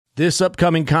This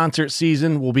upcoming concert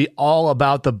season will be all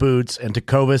about the boots, and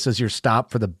Tecovas is your stop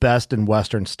for the best in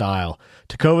Western style.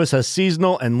 Tecovas has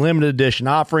seasonal and limited edition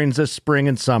offerings this spring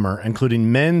and summer,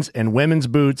 including men's and women's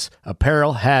boots,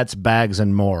 apparel, hats, bags,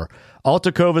 and more. All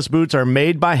Tecovas boots are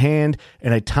made by hand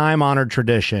in a time-honored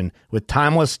tradition with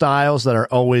timeless styles that are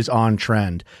always on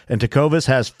trend. And Tecovas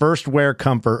has first wear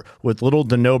comfort with little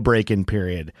to no break-in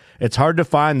period. It's hard to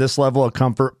find this level of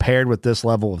comfort paired with this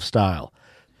level of style.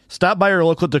 Stop by your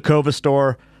local Tecovas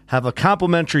store, have a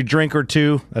complimentary drink or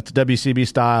two, that's WCB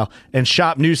style, and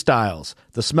shop new styles.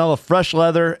 The smell of fresh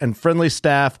leather and friendly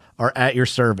staff are at your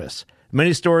service.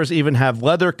 Many stores even have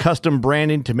leather custom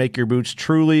branding to make your boots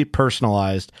truly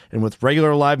personalized. And with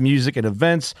regular live music and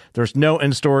events, there's no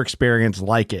in-store experience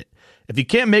like it. If you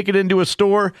can't make it into a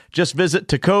store, just visit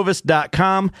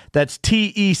tecovas.com. That's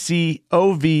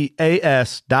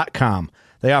TECOVAS.com.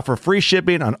 They offer free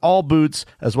shipping on all boots,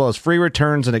 as well as free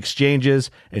returns and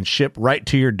exchanges, and ship right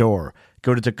to your door.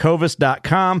 Go to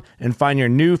tecovas.com and find your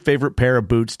new favorite pair of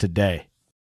boots today.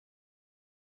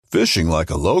 Fishing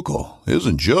like a local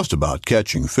isn't just about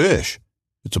catching fish.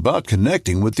 It's about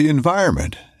connecting with the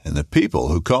environment and the people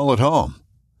who call it home.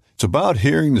 It's about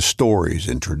hearing the stories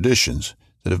and traditions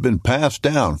that have been passed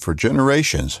down for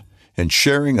generations and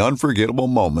sharing unforgettable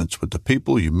moments with the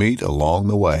people you meet along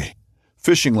the way.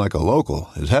 Fishing like a local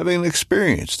is having an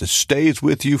experience that stays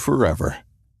with you forever.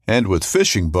 And with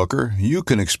Fishing Booker, you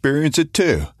can experience it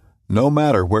too, no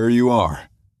matter where you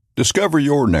are. Discover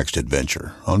your next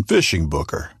adventure on Fishing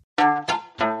Booker.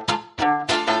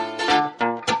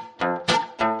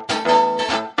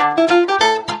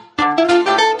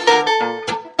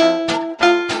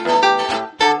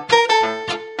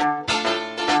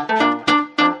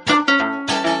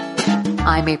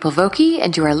 I'm April Vokey,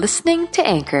 and you are listening to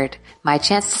Anchored, my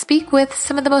chance to speak with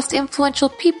some of the most influential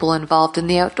people involved in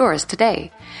the outdoors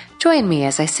today. Join me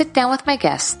as I sit down with my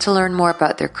guests to learn more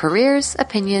about their careers,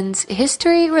 opinions,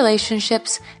 history,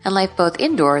 relationships, and life both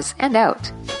indoors and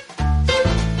out.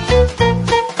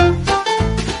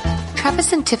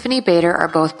 Travis and Tiffany Bader are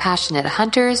both passionate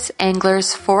hunters,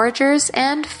 anglers, foragers,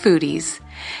 and foodies.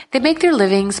 They make their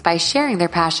livings by sharing their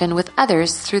passion with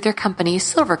others through their company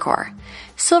Silvercore.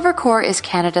 Silvercore is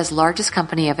Canada's largest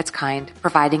company of its kind,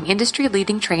 providing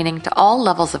industry-leading training to all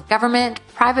levels of government,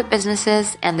 private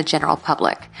businesses, and the general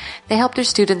public. They help their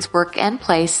students work and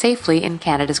play safely in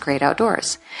Canada's great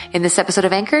outdoors. In this episode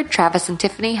of Anchored, Travis and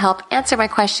Tiffany help answer my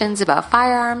questions about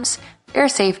firearms, air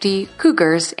safety,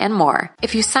 cougars, and more.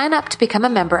 If you sign up to become a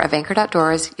member of Anchored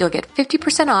Outdoors, you'll get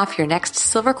 50% off your next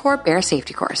Silvercore Bear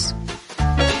Safety course.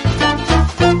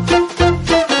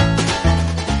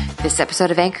 This episode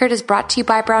of Anchored is brought to you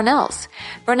by Brownells.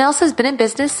 Brownells has been in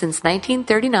business since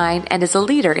 1939 and is a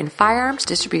leader in firearms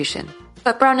distribution.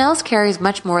 But Brownells carries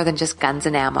much more than just guns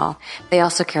and ammo. They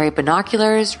also carry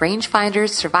binoculars, rangefinders,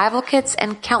 survival kits,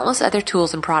 and countless other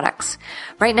tools and products.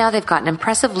 Right now, they've got an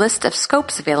impressive list of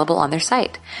scopes available on their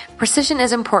site. Precision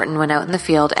is important when out in the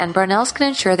field, and Brownells can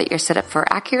ensure that you're set up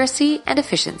for accuracy and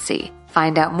efficiency.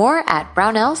 Find out more at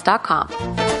brownells.com.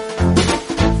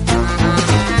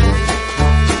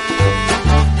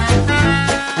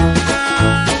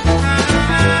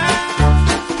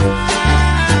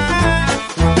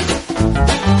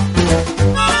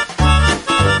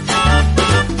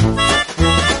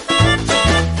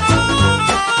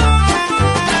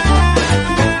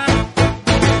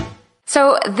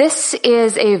 So this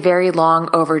is a very long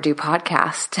overdue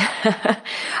podcast.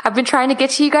 I've been trying to get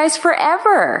to you guys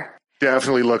forever.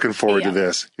 Definitely looking forward to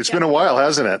this. It's been a while,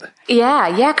 hasn't it?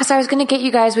 Yeah, because I was going to get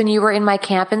you guys when you were in my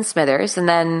camp in Smithers, and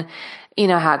then you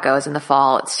know how it goes in the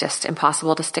fall. It's just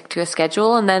impossible to stick to a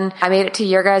schedule. And then I made it to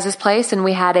your guys' place, and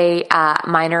we had a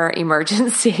minor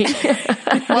emergency.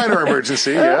 Minor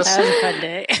emergency, yes. That was a fun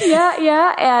day.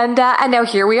 Yeah. And now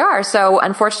here we are. So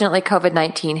unfortunately,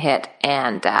 COVID-19 hit,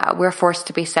 and we're forced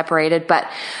to be separated. But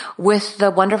with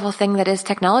the wonderful thing that is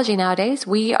technology nowadays,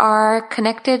 we are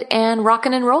connected and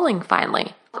rocking and rolling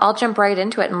finally. I'll jump right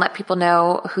into it and let people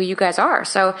know who you guys are.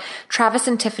 So Travis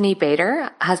and Tiffany Bader,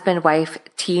 husband, wife,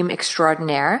 team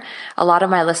extraordinaire. A lot of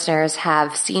my listeners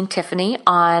have seen Tiffany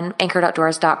on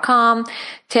anchoredoutdoors.com.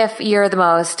 Tiff, you're the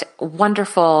most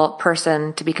wonderful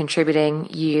person to be contributing.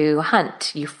 You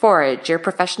hunt, you forage, you're a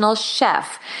professional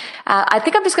chef. I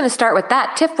think I'm just going to start with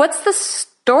that. Tiff, what's the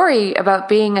story about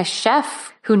being a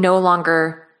chef who no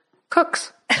longer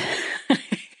cooks?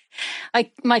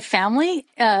 My family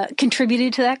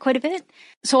contributed to that quite a bit.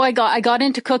 So I got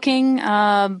into cooking.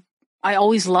 I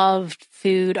always loved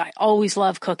food. I always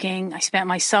loved cooking. I spent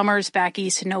my summers back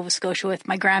east in Nova Scotia with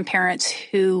my grandparents,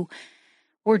 who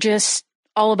were just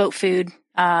all about food.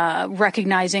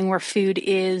 recognizing where food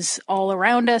is all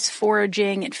around us,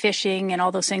 foraging and fishing and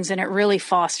all those things. And it really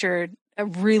fostered a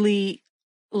really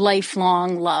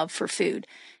lifelong love for food.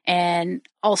 And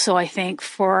also, I think,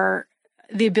 for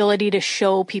the ability to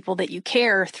show people that you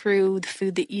care through the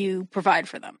food that you provide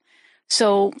for them.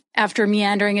 So after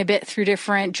meandering a bit through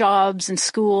different jobs and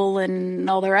school and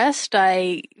all the rest,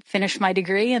 I finished my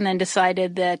degree and then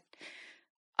decided that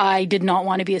I did not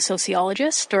want to be a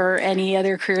sociologist or any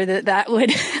other career that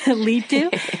would lead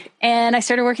to. And I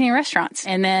started working in restaurants.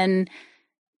 And then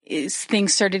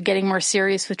things started getting more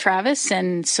serious with Travis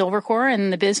and Silvercore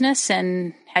and the business,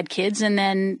 and had kids. And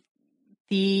then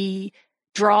the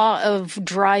draw of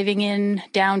driving in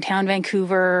downtown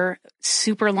Vancouver,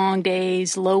 super long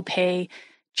days, low pay,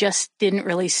 just didn't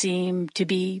really seem to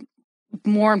be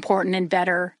more important and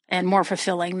better and more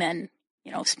fulfilling than,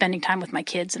 spending time with my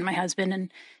kids and my husband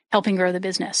and helping grow the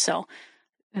business. So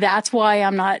that's why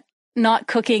I'm not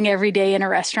cooking every day in a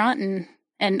restaurant.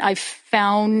 And I've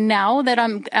found now that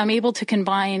I'm able to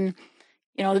combine,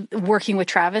 working with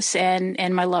Travis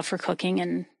and my love for cooking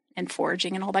and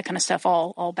foraging and all that kind of stuff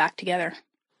all back together.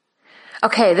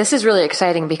 Okay, this is really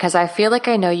exciting because I feel like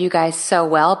I know you guys so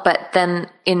well, but then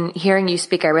in hearing you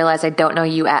speak, I realize I don't know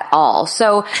you at all.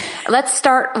 So let's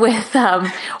start with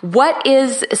what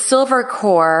is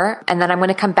Silvercore, and then I'm going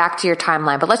to come back to your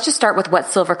timeline. But let's just start with what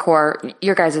Silvercore,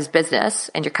 your guys' business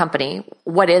and your company,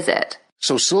 what is it?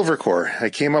 So Silvercore,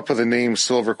 I came up with the name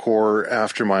Silvercore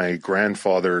after my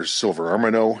grandfather, Silver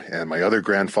Armineau, and my other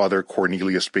grandfather,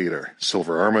 Cornelius Bader.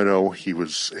 Silver Armineau, he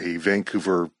was a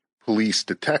Vancouver police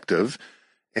detective,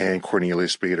 and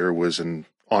Cornelius Bader was an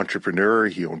entrepreneur.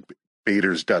 He owned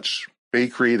Bader's Dutch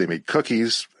Bakery. They made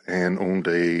cookies and owned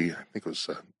I think it was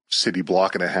a city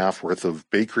block and a half worth of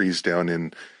bakeries down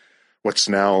in what's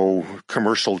now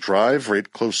Commercial Drive, right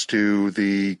close to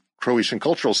the Croatian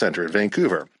Cultural Center in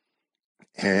Vancouver.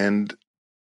 And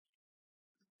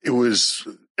it was,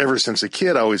 ever since a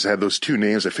kid, I always had those two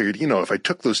names. I figured, if I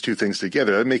took those two things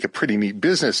together, that'd make a pretty neat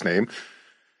business name.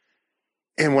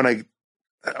 And when I've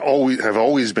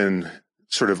always been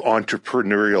sort of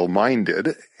entrepreneurial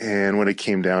minded, and when it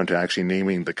came down to actually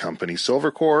naming the company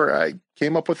Silvercore, I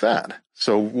came up with that.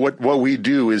 So what we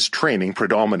do is training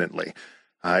predominantly.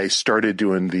 I started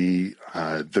doing the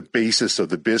basis of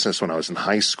the business when I was in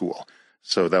high school.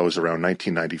 So that was around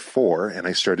 1994, and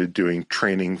I started doing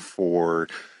training for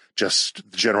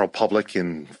just the general public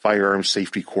in firearms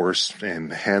safety course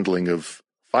and handling of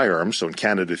firearms. So in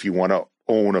Canada, if you want to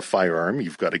own a firearm,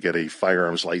 you've got to get a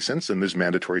firearms license, and there's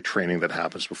mandatory training that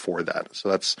happens before that.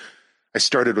 So I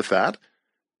started with that,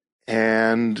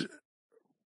 and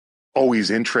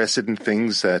always interested in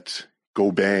things that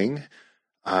go bang.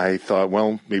 I thought,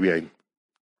 well, maybe I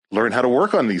learn how to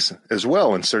work on these as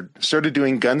well, and started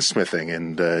doing gunsmithing,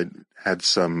 and had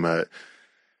some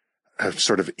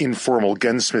sort of informal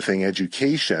gunsmithing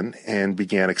education, and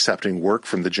began accepting work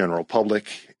from the general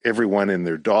public. Everyone and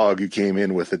their dog who came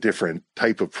in with a different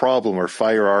type of problem or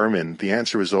firearm, and the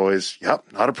answer was always, yep,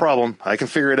 not a problem. I can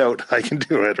figure it out. I can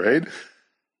do it, right?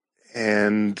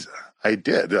 And I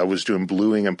did. I was doing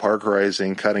bluing and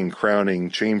parkerizing, cutting, crowning,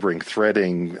 chambering,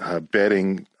 threading,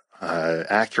 bedding,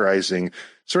 accurizing,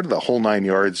 sort of the whole 9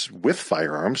 yards with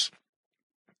firearms.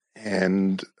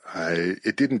 And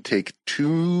it didn't take too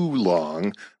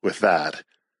long with that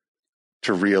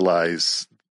to realize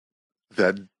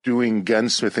that doing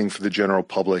gunsmithing for the general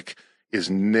public is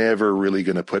never really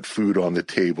going to put food on the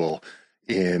table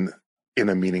in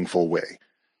a meaningful way.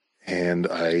 And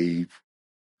I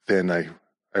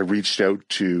reached out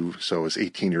to, so I was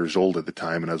 18 years old at the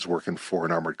time, and I was working for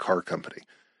an armored car company.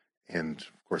 And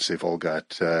of course, they've all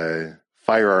got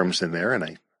firearms in there.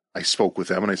 And I spoke with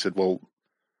them, and I said, well,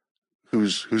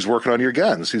 who's working on your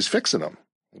guns? Who's fixing them?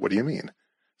 What do you mean?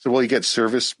 So, well, you get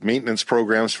service maintenance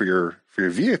programs for your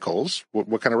vehicles.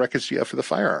 What kind of records do you have for the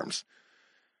firearms?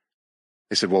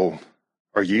 They said, well,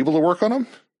 are you able to work on them?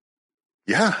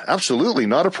 Yeah, absolutely.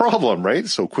 Not a problem, right?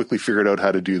 So quickly figured out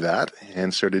how to do that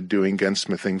and started doing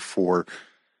gunsmithing for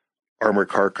armored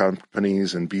car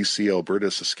companies in BC,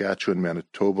 Alberta, Saskatchewan,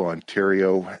 Manitoba,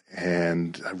 Ontario,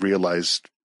 and I realized,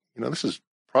 this is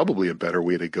probably a better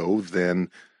way to go than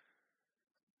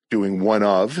doing one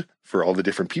of for all the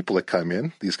different people that come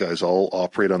in. These guys all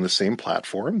operate on the same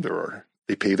platform.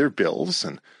 They pay their bills,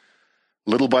 and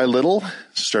little by little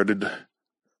started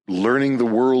learning the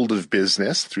world of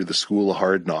business through the School of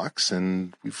Hard Knocks,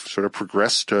 and we've sort of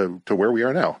progressed to where we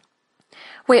are now.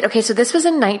 Wait, okay, so this was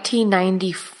in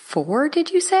 1994, did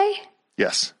you say?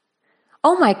 Yes.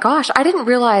 Oh my gosh, I didn't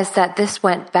realize that this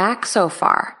went back so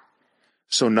far.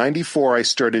 So 94, I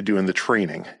started doing the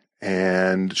training.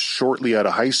 And shortly out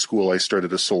of high school, I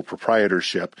started a sole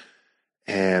proprietorship.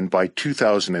 And by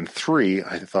 2003,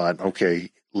 I thought,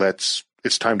 okay,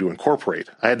 it's time to incorporate.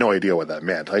 I had no idea what that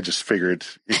meant. I just figured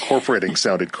incorporating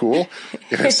sounded cool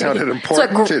and it sounded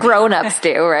important. It's what grown-ups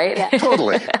do, right? Yeah.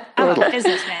 Totally. I'm a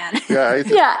businessman.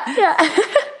 Yeah.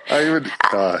 I would,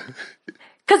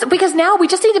 Because now we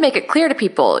just need to make it clear to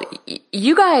people,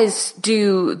 you guys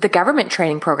do the government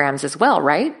training programs as well,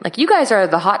 right? Like you guys are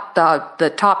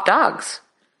the top dogs.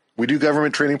 we do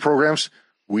government training programs.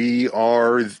 We're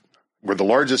the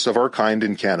largest of our kind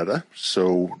in Canada.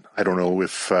 So I don't know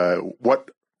if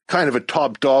what kind of a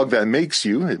top dog that makes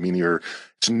you. I mean,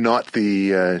 it's not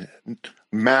the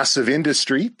massive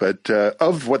industry, but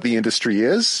of what the industry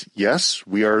is, yes,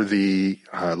 we are the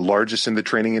largest in the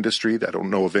training industry. I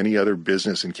don't know of any other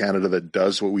business in Canada that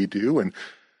does what we do. And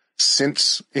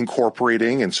since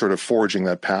incorporating and sort of forging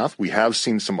that path, we have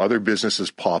seen some other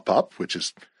businesses pop up, which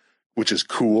is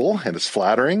cool and it's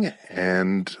flattering.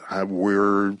 And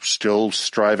we're still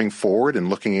striving forward and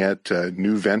looking at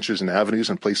new ventures and avenues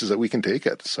and places that we can take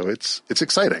it. So it's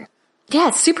exciting. Yeah,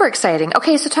 it's super exciting.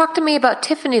 Okay, so talk to me about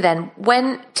Tiffany then.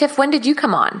 Tiff, when did you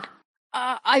come on?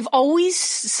 I've always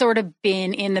sort of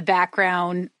been in the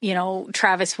background. You know,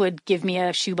 Travis would give me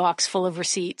a shoebox full of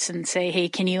receipts and say, hey,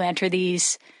 can you enter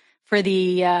these for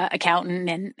the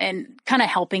accountant, and kind of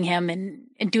helping him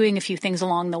and doing a few things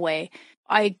along the way.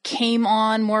 I came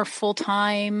on more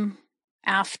full-time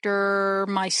after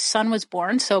my son was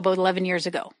born, so about 11 years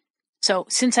ago. So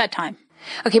since that time.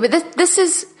 Okay, but this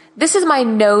is my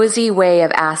nosy way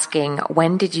of asking,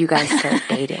 when did you guys start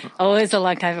dating? Oh, it was a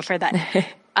long time before that.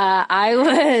 I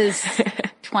was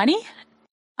 20.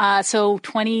 So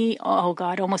 20, oh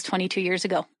God, almost 22 years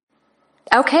ago.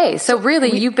 Okay, so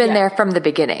really you've been there from the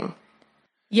beginning.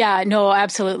 Yeah, no,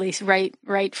 absolutely.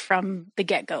 Right from the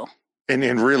get-go.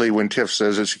 And really, when Tiff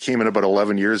says that she came in about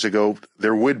 11 years ago,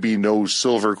 there would be no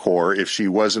Silvercore if she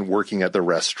wasn't working at the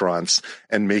restaurants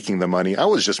and making the money. I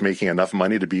was just making enough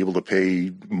money to be able to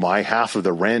pay my half of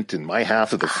the rent and my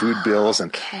half of the food bills.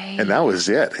 And that was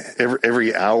it.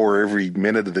 Every hour, every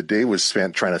minute of the day was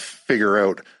spent trying to figure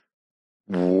out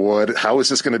how is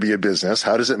this going to be a business?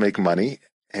 How does it make money?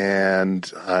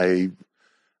 And I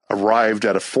arrived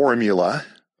at a formula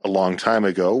a long time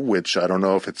ago, which I don't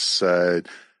know if it's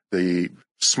the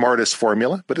smartest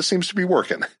formula, but it seems to be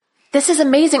working. This is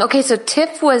amazing. Okay, so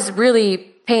Tiff was really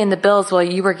paying the bills while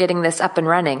you were getting this up and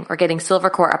running, or getting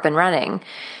Silvercore up and running.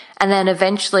 And then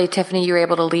eventually, Tiffany, you were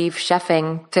able to leave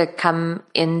chefing to come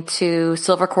into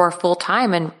Silvercore full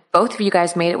time, and both of you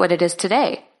guys made it what it is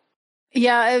today.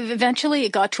 Yeah, eventually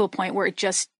it got to a point where it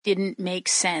just didn't make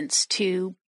sense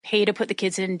to pay to put the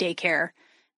kids in daycare,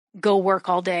 go work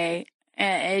all day.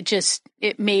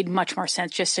 It made much more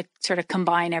sense just to sort of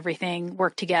combine everything,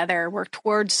 work together, work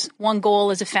towards one goal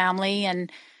as a family,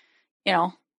 and, you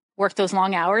know, work those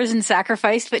long hours and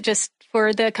sacrifice, but just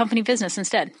for the company business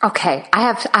instead. Okay.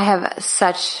 I have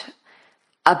such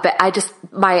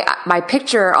my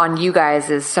picture on you guys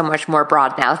is so much more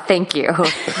broad now. Thank you. Okay.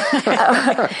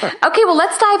 Well,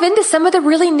 let's dive into some of the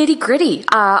really nitty gritty.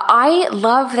 I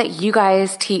love that you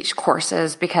guys teach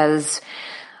courses because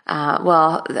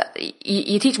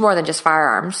you teach more than just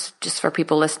firearms, just for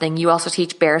people listening. You also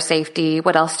teach bear safety.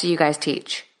 What else do you guys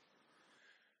teach?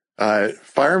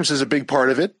 Firearms is a big part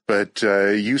of it, but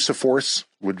use of force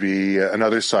would be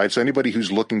another side. So anybody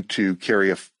who's looking to carry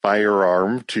a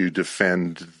firearm to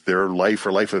defend their life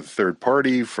or life of a third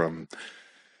party from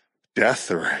death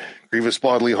or grievous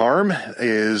bodily harm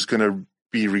is going to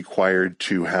be required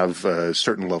to have a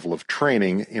certain level of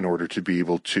training in order to be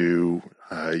able to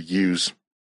use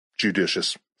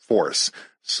judicious force.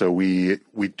 So we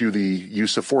do the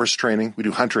use of force training. We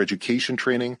do hunter education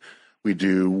training. We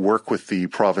do work with the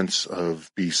province of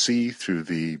BC through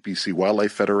the BC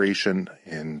Wildlife Federation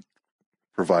in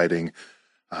providing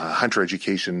hunter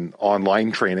education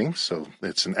online training. So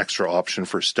it's an extra option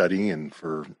for studying and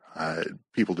for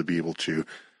people to be able to,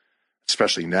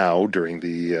 especially now during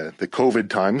the COVID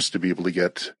times, to be able to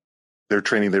get their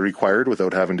training they required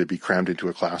without having to be crammed into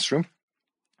a classroom.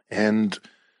 And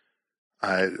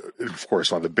of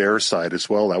course, on the bear side as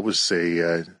well, that was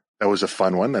a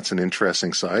fun one. That's an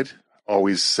interesting side.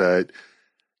 Always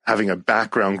having a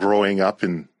background growing up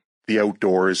in the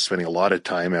outdoors, spending a lot of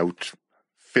time out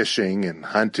fishing and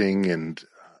hunting and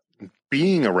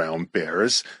being around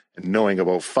bears and knowing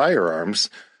about firearms.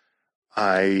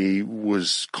 I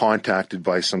was contacted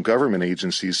by some government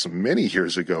agencies many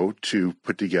years ago to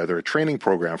put together a training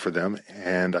program for them.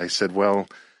 And I said, well,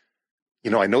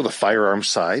 I know the firearm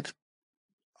side.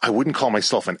 I wouldn't call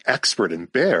myself an expert in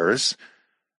bears.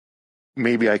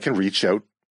 Maybe I can reach out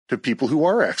to people who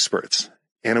are experts.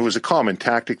 And it was a common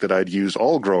tactic that I'd use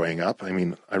all growing up. I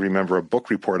mean, I remember a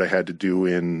book report I had to do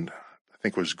in, I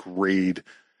think it was grade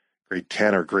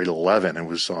 10 or grade 11. It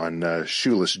was on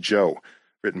Shoeless Joe,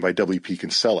 written by W.P.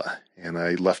 Kinsella. And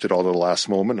I left it all to the last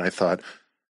moment. And I thought,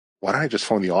 why don't I just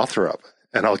phone the author up?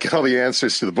 And I'll get all the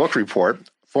answers to the book report,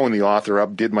 phone the author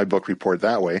up, did my book report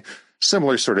that way.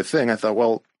 Similar sort of thing. I thought,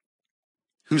 well,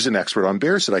 who's an expert on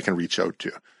bears that I can reach out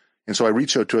to? And so I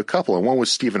reached out to a couple, and one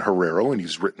was Stephen Herrero, and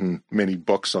he's written many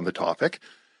books on the topic.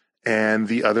 And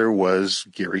the other was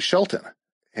Gary Shelton.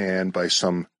 And by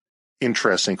some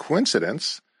interesting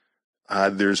coincidence,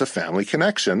 there's a family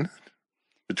connection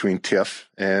between Tiff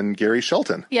and Gary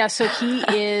Shelton. Yeah, so he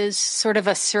is sort of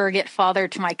a surrogate father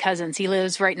to my cousins. He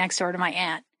lives right next door to my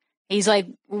aunt. He's like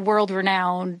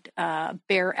world-renowned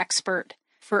bear expert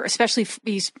especially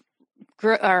he's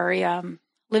lived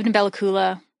in Bella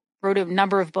Coola, wrote a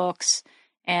number of books,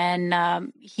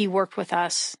 and he worked with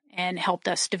us and helped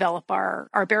us develop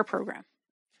our bear program.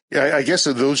 Yeah, I guess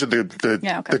those are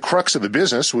the crux of the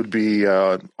business would be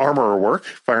armorer work,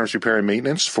 firearms repair and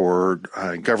maintenance for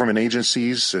government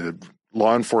agencies,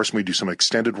 law enforcement. We do some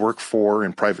extended work for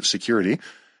and private security,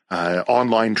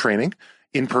 online training,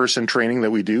 in-person training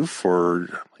that we do for.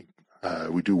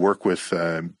 We do work with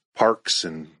parks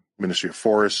and Ministry of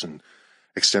Forests and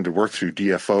extended work through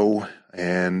DFO.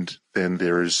 And then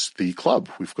there's the club.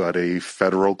 We've got a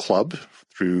federal club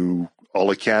through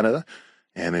all of Canada.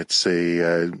 And it's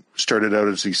started out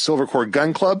as the Silver Corps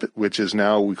Gun Club, which is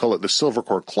now, we call it the Silver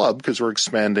Corps Club because we're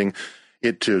expanding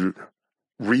it to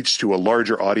reach to a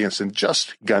larger audience than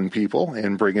just gun people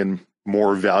and bring in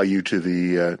more value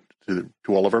to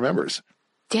all of our members.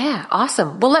 Yeah,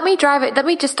 awesome. Well, let me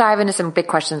just dive into some big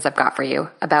questions I've got for you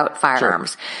about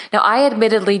firearms. Sure. Now, I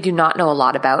admittedly do not know a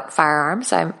lot about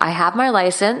firearms. I have my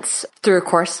license through a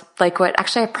course I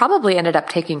probably ended up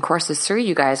taking courses through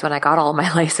you guys when I got all my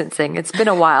licensing. It's been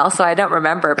a while, so I don't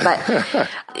remember. But,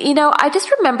 I just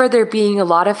remember there being a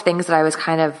lot of things that I was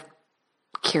kind of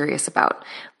curious about.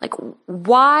 Like,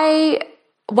 why?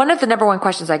 One of the number one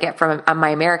questions I get from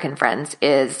my American friends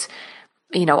is,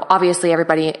 obviously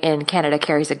everybody in Canada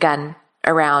carries a gun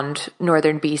around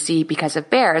northern BC because of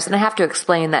bears. And I have to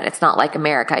explain that it's not like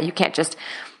America. You can't just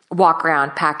walk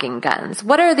around packing guns.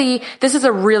 This is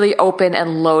a really open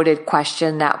and loaded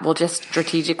question that we'll just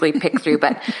strategically pick through.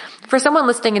 But for someone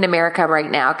listening in America right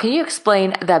now, can you explain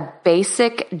the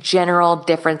basic general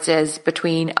differences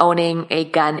between owning a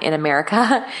gun in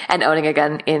America and owning a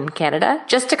gun in Canada?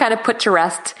 Just to kind of put to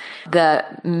rest the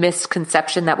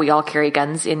misconception that we all carry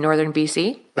guns in northern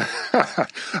BC.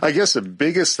 I guess the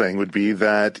biggest thing would be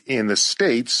that in the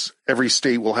States, every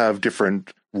state will have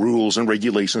different rules and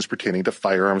regulations pertaining to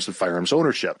firearms and firearms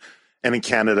ownership. And in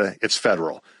Canada, it's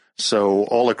federal. So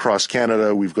all across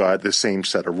Canada, we've got the same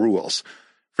set of rules.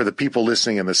 For the people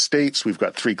listening in the States, we've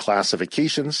got 3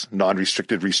 classifications: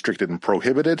 non-restricted, restricted, and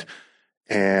prohibited.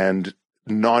 And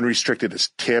non-restricted is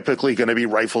typically going to be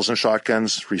rifles and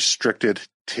shotguns. Restricted,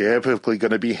 typically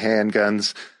going to be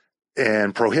handguns.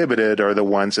 And prohibited are the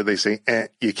ones that they say,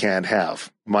 you can't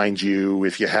have. Mind you,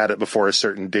 if you had it before a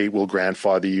certain date, we'll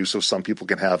grandfather you so some people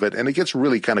can have it. And it gets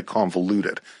really kind of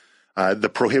convoluted. The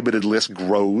prohibited list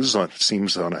grows, it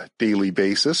seems, on a daily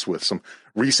basis with some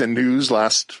recent news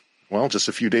just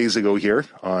a few days ago here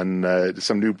on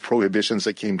some new prohibitions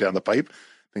that came down the pipe.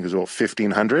 I think it was about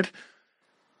 1,500.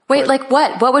 Wait, like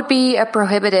what? What would be a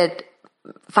prohibited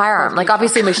firearm? Like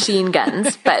obviously machine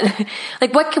guns, but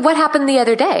like what happened the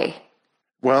other day?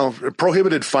 Well, a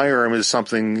prohibited firearm is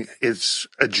something, it's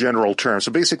a general term.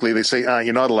 So basically they say,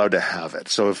 you're not allowed to have it.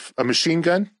 So if a machine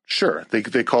gun, sure, they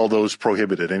call those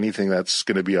prohibited, anything that's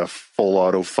going to be a full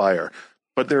auto fire.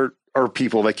 But there are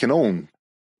people that can own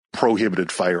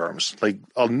prohibited firearms. Like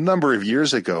a number of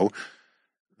years ago,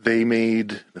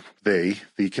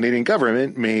 the Canadian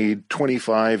government made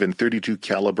 25 and 32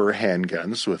 caliber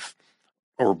handguns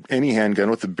or any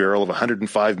handgun with a barrel of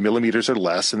 105 millimeters or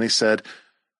less. And they said,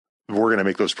 we're going to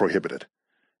make those prohibited.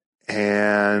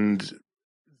 And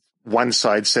one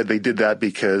side said they did that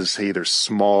because, hey, they're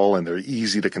small and they're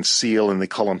easy to conceal and they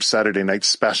call them Saturday night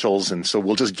specials. And so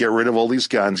we'll just get rid of all these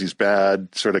guns, these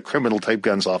bad sort of criminal type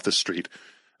guns off the street.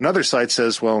 Another side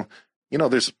says, well,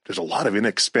 there's a lot of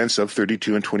inexpensive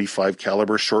 32 and 25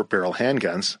 caliber short barrel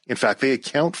handguns. In fact, they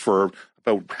account for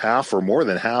about half or more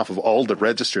than half of all the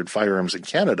registered firearms in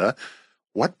Canada.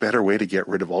 What better way to get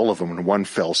rid of all of them in one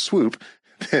fell swoop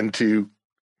than to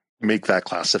make that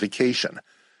classification?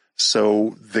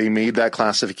 So they made that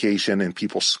classification and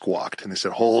people squawked and they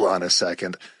said, hold on a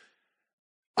second.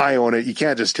 I own it. You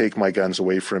can't just take my guns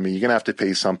away from me. You're going to have to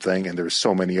pay something. And there's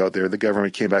so many out there. The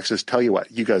government came back and says, tell you what,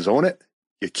 you guys own it.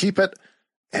 You keep it,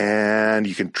 and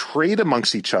you can trade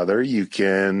amongst each other. You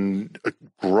can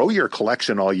grow your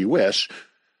collection all you wish,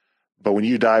 but when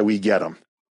you die, we get them.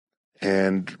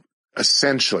 And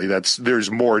essentially,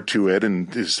 there's more to it,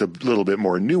 and it's a little bit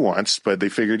more nuanced, but they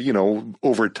figured,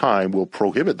 over time, we'll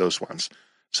prohibit those ones.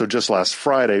 So just last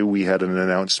Friday, we had an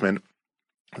announcement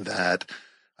that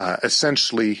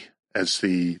essentially, as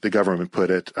the government put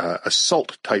it,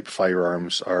 assault-type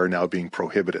firearms are now being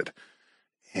prohibited.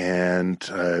 And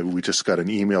we just got an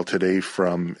email today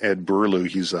from Ed Burlew.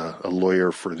 He's a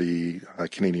lawyer for the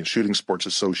Canadian Shooting Sports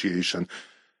Association,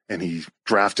 and he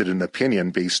drafted an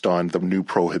opinion based on the new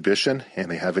prohibition,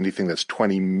 and they have anything that's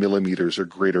 20 millimeters or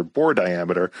greater bore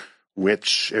diameter,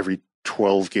 which every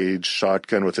 12-gauge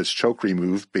shotgun with its choke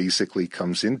removed basically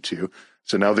comes into.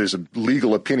 So now there's a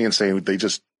legal opinion saying they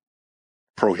just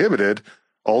prohibited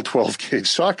all 12-gauge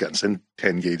shotguns and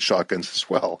 10-gauge shotguns as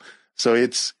well. So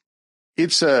it's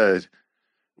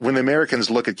when the Americans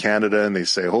look at Canada and they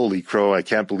say, holy crow, I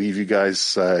can't believe you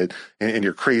guys and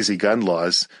your crazy gun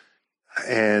laws.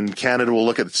 And Canada will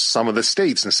look at some of the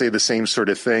states and say the same sort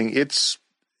of thing. It's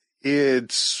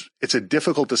a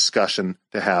difficult discussion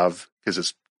to have because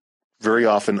it's very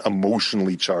often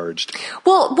emotionally charged.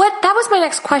 Well, that was my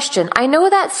next question. I know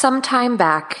that some time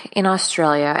back in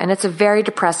Australia, and it's a very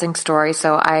depressing story,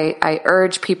 so I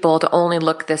urge people to only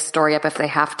look this story up if they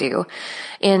have to.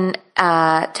 In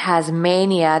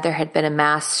Tasmania, there had been a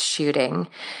mass shooting,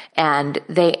 and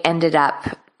they ended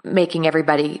up making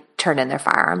everybody turn in their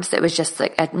firearms. It was just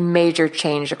like a major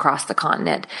change across the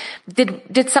continent.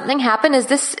 Did something happen? Is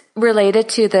this related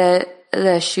to the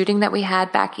shooting that we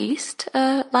had back east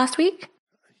last week?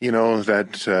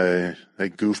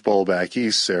 That goofball back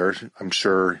east there, I'm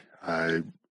sure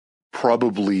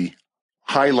probably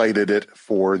highlighted it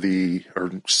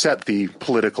or set the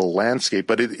political landscape,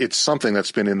 but it's something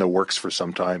that's been in the works for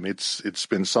some time. It's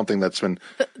been something that's been...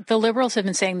 The Liberals have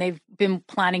been saying they've been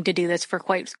planning to do this for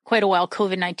quite a while.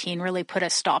 COVID-19 really put a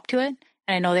stop to it.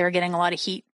 And I know they were getting a lot of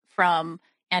heat from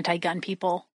anti-gun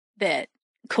people that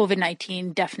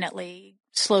COVID-19 definitely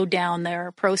slowed down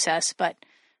their process. But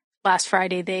last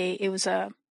Friday,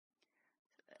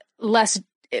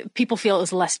 people feel it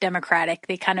was less democratic.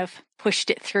 They kind of pushed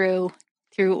it through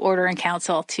order in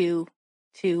council to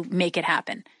make it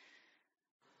happen.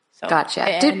 So, gotcha.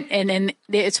 And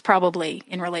it's probably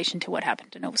in relation to what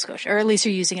happened to Nova Scotia, or at least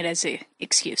they're using it as an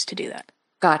excuse to do that.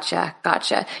 Gotcha.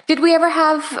 Did we ever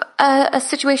have a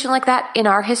situation like that in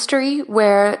our history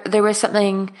where there was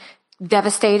something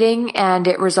devastating and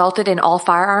it resulted in all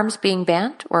firearms being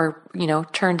banned or,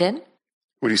 turned in?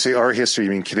 When you say our history,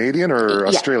 you mean Canadian or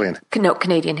Australian? No,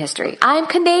 Canadian history. I'm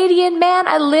Canadian, man.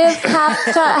 I live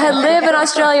in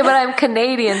Australia, but I'm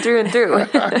Canadian through and through.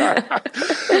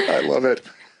 I love it.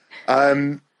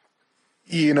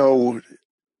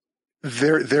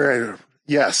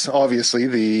 Yes, obviously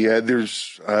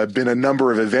there's been a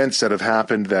number of events that have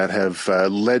happened that have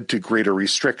led to greater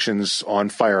restrictions on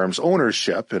firearms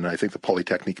ownership, and I think the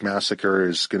Polytechnique massacre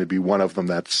is going to be one of them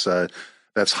that's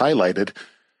highlighted.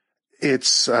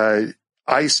 It's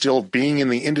I still, being in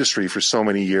the industry for so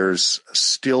many years,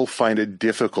 still find it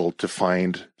difficult to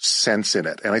find sense in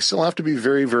it, and I still have to be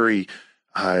very, very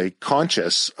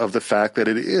conscious of the fact that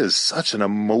it is such an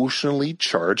emotionally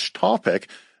charged topic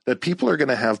that people are going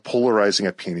to have polarizing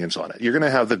opinions on it. You're going to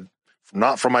have the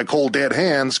not from my cold dead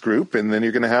hands group, and then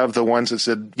you're going to have the ones that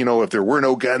said, if there were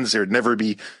no guns, there'd never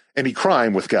be any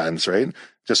crime with guns, right?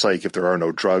 Just like if there are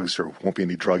no drugs, there won't be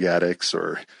any drug addicts,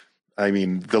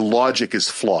 the logic is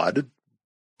flawed,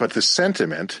 but the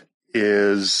sentiment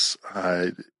is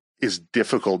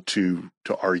difficult to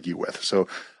argue with. So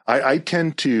I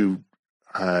tend to,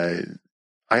 I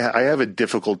have a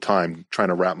difficult time trying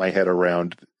to wrap my head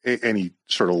around any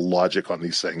sort of logic on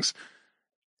these things.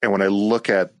 And when I look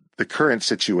at the current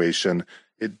situation,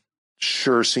 it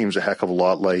sure seems a heck of a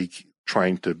lot like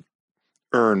trying to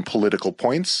earn political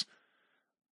points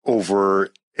over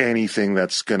anything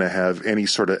that's going to have any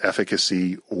sort of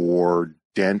efficacy or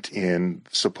dent in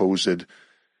supposed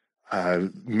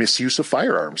misuse of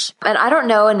firearms. And I don't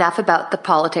know enough about the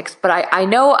politics, but I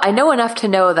know enough to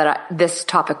know that this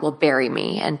topic will bury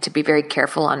me, and to be very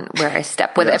careful on where I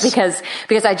step with it, because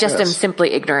I just am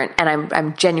simply ignorant, and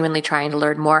I'm genuinely trying to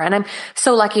learn more. And I'm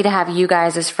so lucky to have you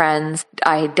guys as friends.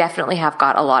 I definitely have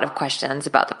got a lot of questions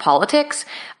about the politics.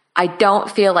 I don't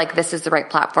feel like this is the right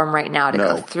platform right now to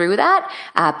go through that,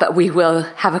 but we will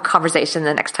have a conversation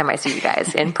the next time I see you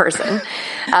guys in person.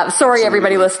 Sorry,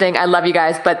 everybody listening. I love you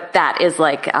guys, but that is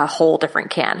like a whole different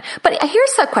can. But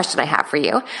here's a question I have for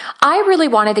you. I really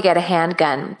wanted to get a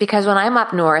handgun because when I'm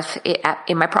up north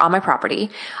on my property,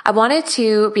 I wanted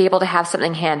to be able to have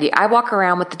something handy. I walk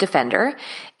around with the Defender,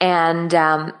 and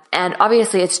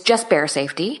obviously it's just bear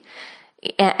safety.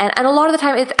 And a lot of the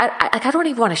time, I don't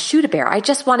even want to shoot a bear. I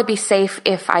just want to be safe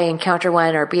if I encounter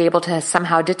one or be able to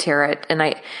somehow deter it.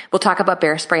 And we'll talk about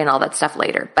bear spray and all that stuff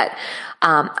later. But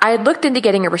I had looked into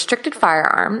getting a restricted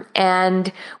firearm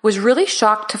and was really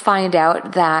shocked to find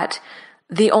out that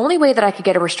the only way that I could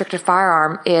get a restricted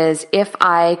firearm is if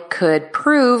I could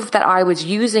prove that I was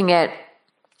using it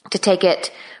to take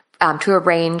it to a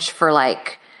range for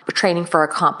like training for a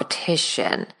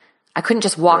competition. I couldn't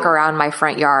just walk around my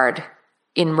front yard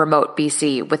in remote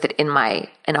BC with it in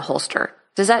a holster.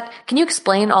 Can you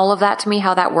explain all of that to me,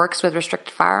 how that works with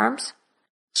restricted firearms?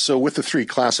 So with the 3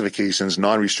 classifications,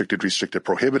 non-restricted, restricted,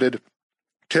 prohibited,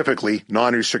 typically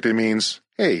non-restricted means,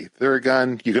 hey, they're a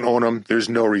gun, you can own them, there's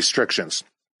no restrictions.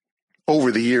 Over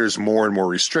the years, more and more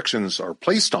restrictions are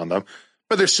placed on them,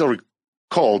 but they're still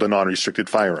called a non-restricted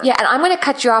firearm. Yeah, and I'm going to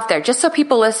cut you off there just so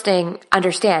people listening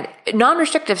understand.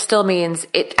 Non-restrictive still means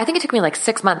I think it took me like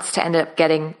 6 months to end up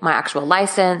getting my actual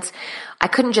license. I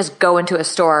couldn't just go into a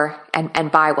store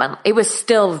and buy one. It was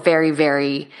still very,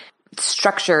 very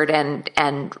structured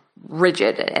and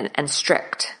rigid and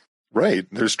strict. Right.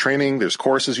 There's training, there's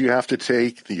courses you have to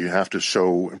take, you have to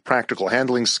show practical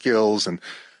handling skills, and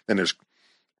then there's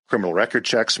criminal record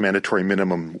checks, mandatory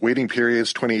minimum waiting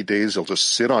periods, 28 days. They'll just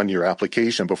sit on your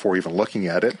application before even looking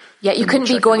at it. Yeah, you couldn't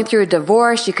be going through a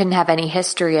divorce. You couldn't have any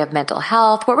history of mental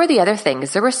health. What were the other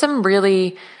things? There's some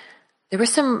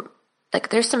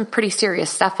pretty serious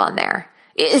stuff on there.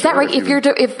 Is that right? If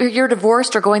you're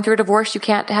divorced or going through a divorce, you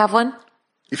can't have one?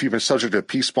 If you've been subject to a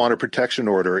peace bond or protection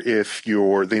order, if they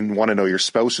want to know your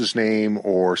spouse's name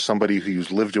or somebody who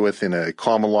you've lived with in a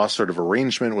common law sort of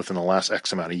arrangement within the last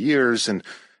X amount of years, and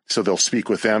so they'll speak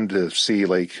with them to see,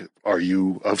 like, are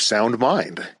you of sound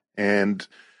mind? And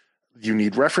you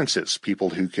need references,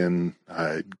 people who can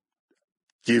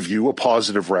give you a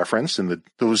positive reference. And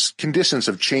those conditions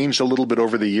have changed a little bit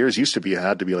over the years. Used to be, it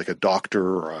had to be like a doctor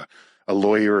or a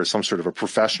lawyer or some sort of a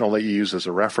professional that you use as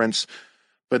a reference.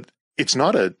 But it's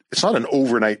not an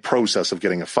overnight process of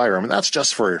getting a firearm. And that's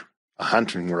just for a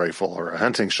hunting rifle or a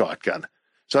hunting shotgun.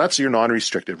 So that's your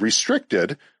non-restricted.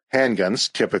 Restricted handguns,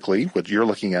 typically, what you're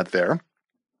looking at there,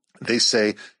 they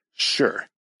say, sure,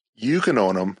 you can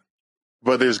own them,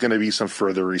 but there's going to be some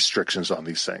further restrictions on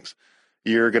these things.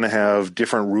 You're going to have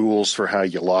different rules for how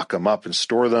you lock them up and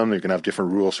store them. You're going to have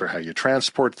different rules for how you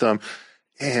transport them.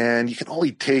 And you can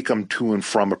only take them to and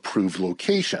from approved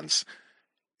locations.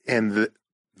 And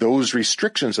those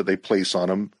restrictions that they place on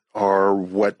them are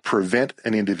what prevent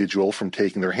an individual from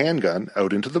taking their handgun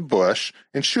out into the bush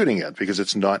and shooting it, because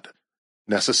it's not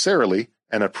necessarily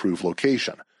an approved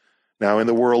location. Now, in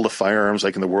the world of firearms,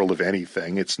 like in the world of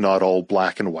anything, it's not all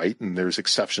black and white, and there's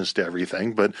exceptions to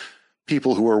everything. But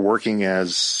people who are working in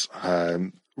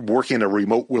a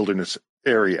remote wilderness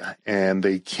area and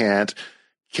they can't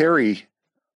carry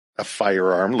a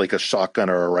firearm like a shotgun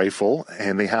or a rifle,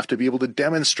 and they have to be able to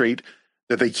demonstrate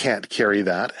that they can't carry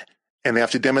that, and they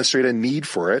have to demonstrate a need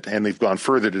for it. And they've gone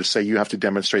further to say you have to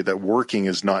demonstrate that working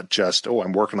is not just,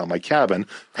 I'm working on my cabin.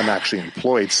 I'm actually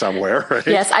employed somewhere. Right?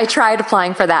 Yes, I tried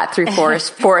applying for that through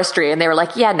forestry, and they were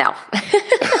like, yeah, no.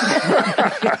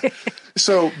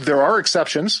 So there are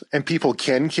exceptions, and people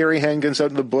can carry handguns out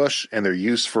in the bush, and they're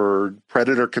used for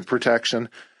predator protection.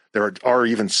 There are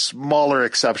even smaller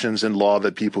exceptions in law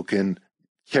that people can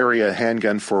carry a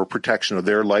handgun for protection of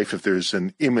their life if there's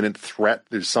an imminent threat,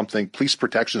 there's something, police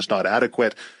protection is not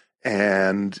adequate,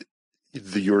 and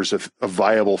yours a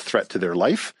viable threat to their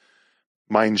life.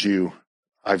 Mind you,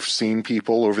 I've seen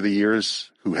people over the years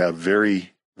who have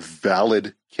very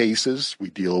valid cases. We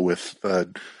deal with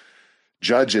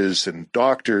judges and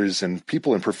doctors and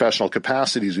people in professional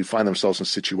capacities who find themselves in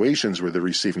situations where they're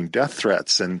receiving death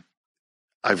threats. And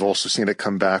I've also seen it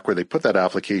come back where they put that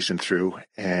application through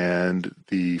and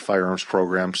the firearms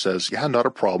program says, yeah, not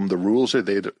a problem. The rules are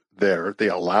there. They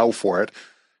allow for it.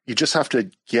 You just have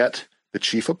to get the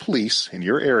chief of police in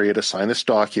your area to sign this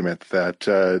document that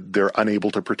they're unable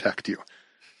to protect you.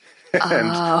 And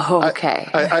okay.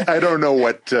 I don't know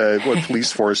what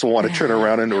police force will want to turn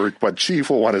around or what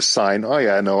chief will want to sign. Oh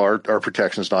yeah, no, our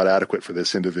protection is not adequate for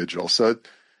this individual. So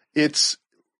it's,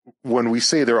 when we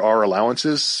say there are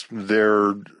allowances,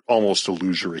 they're almost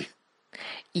illusory.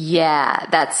 Yeah,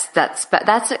 that's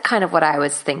kind of what I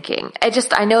was thinking.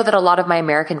 I know that a lot of my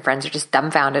American friends are just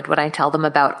dumbfounded when I tell them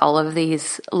about all of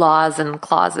these laws and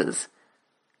clauses.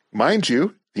 Mind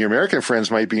you, the American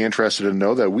friends might be interested to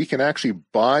know that we can actually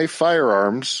buy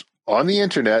firearms on the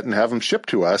internet and have them shipped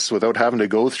to us without having to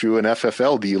go through an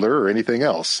FFL dealer or anything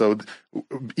else. So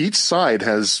each side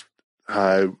has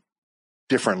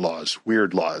different laws,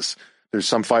 weird laws. There's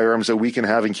some firearms that we can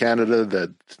have in Canada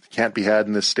that can't be had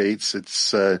in the States.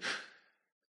 It's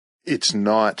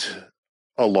not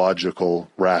a logical,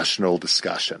 rational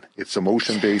discussion. It's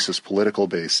emotion-based, it's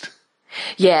political-based.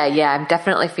 Yeah, I'm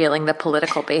definitely feeling the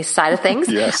political based side of things.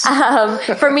 Yes.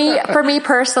 For me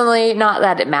personally, not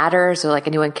that it matters or like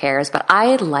anyone cares, but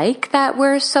I like that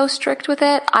we're so strict with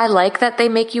it. I like that they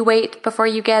make you wait before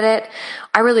you get it.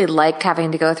 I really liked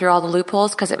having to go through all the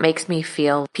loopholes because it makes me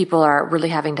feel people are really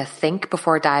having to think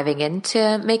before diving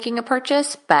into making a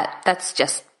purchase, but that's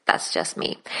just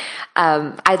me.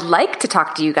 I'd like to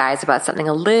talk to you guys about something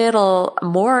a little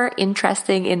more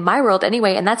interesting in my world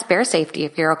anyway, and that's bear safety,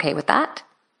 if you're okay with that.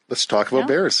 Let's talk about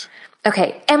bears.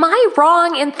 Okay. Am I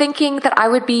wrong in thinking that I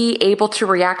would be able to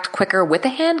react quicker with a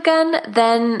handgun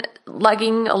than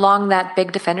lugging along that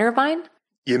big Defender of mine?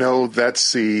 You know,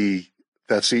 that's the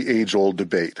age-old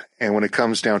debate. And when it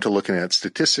comes down to looking at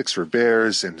statistics for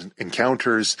bears and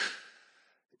encounters,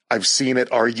 I've seen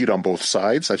it argued on both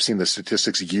sides. I've seen the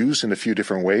statistics used in a few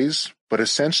different ways, but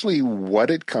essentially what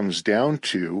it comes down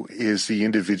to is the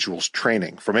individual's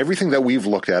training. From everything that we've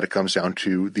looked at, it comes down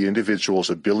to the individual's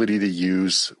ability to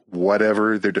use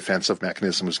whatever their defensive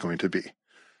mechanism is going to be.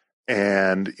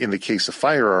 And in the case of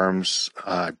firearms,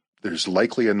 there's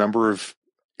likely a number of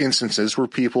instances where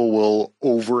people will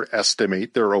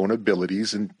overestimate their own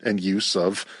abilities and use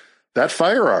of that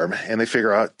firearm, and they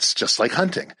figure out it's just like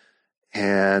hunting.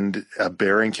 And a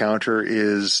bear encounter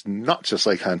is not just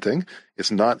like hunting. It's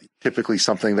not typically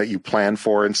something that you plan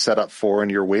for and set up for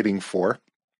and you're waiting for.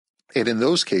 And in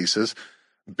those cases,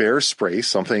 bear spray,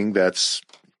 something that's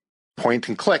point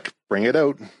and click, bring it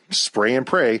out, spray and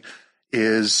pray,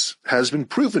 has been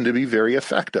proven to be very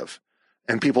effective.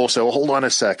 And people say, well, hold on a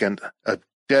second, a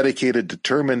dedicated,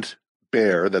 determined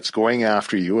bear that's going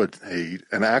after you,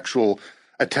 an actual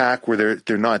attack where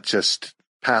they're not just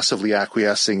passively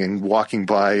acquiescing and walking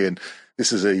by, and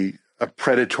this is a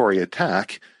predatory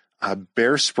attack,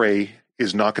 bear spray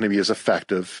is not going to be as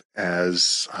effective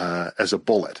as a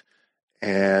bullet.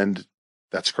 And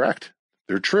that's correct.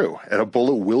 They're true. And a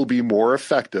bullet will be more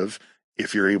effective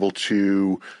if you're able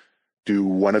to do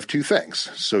one of two things.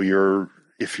 So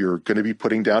if you're going to be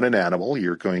putting down an animal,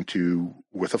 you're going to,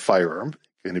 with a firearm,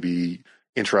 going to be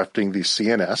interrupting the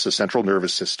CNS, the central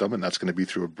nervous system, and that's going to be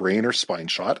through a brain or spine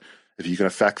shot. If you can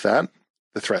affect that,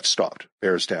 the threat's stopped,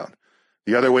 bears down.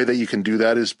 The other way that you can do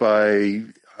that is by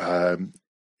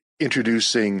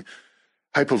introducing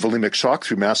hypovolemic shock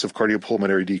through massive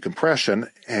cardiopulmonary decompression,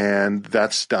 and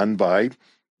that's done by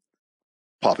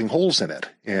popping holes in it.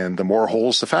 And the more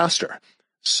holes, the faster.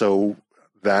 So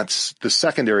that's the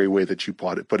secondary way that you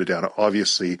put it down.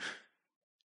 Obviously,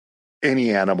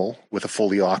 any animal with a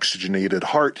fully oxygenated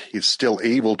heart is still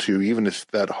able to, even if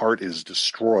that heart is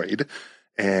destroyed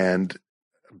and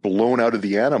blown out of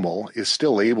the animal, is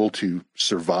still able to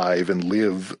survive and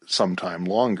live sometime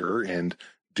longer and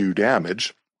do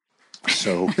damage.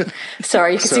 So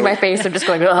sorry, you can see my face. I'm just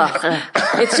going, ugh.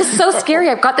 It's just so scary.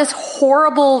 I've got this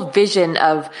horrible vision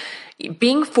of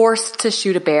being forced to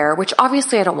shoot a bear, which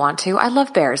obviously I don't want to. I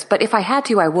love bears, but if I had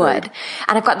to, I would. Right.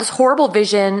 And I've got this horrible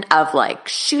vision of like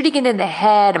shooting it in the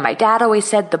head. And my dad always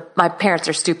said my parents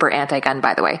are super anti-gun,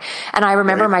 by the way. And I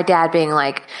remember my dad being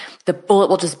like, the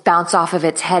bullet will just bounce off of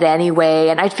its head anyway.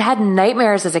 And I've had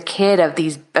nightmares as a kid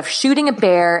of shooting a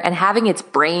bear and having its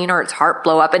brain or its heart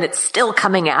blow up and it's still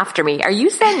coming after me. Are you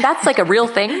saying that's like a real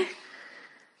thing?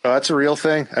 Oh, that's a real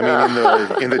thing. I mean,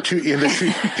 in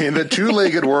the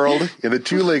two-legged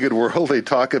world, they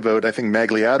talk about, I think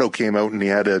Magliato came out and he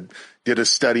did a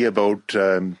study about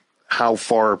how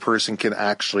far a person can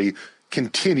actually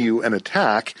continue an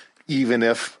attack, even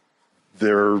if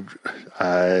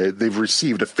they've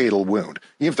received a fatal wound,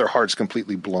 even if their heart's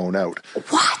completely blown out.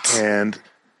 What? And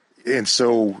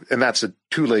that's a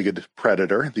two-legged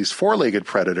predator. These four-legged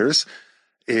predators,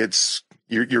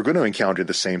 you're going to encounter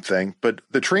the same thing, but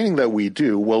the training that we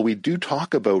do, well, we do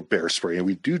talk about bear spray and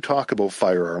we do talk about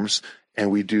firearms,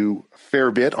 and we do a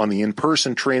fair bit on the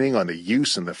in-person training on the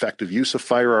use and the effective use of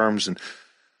firearms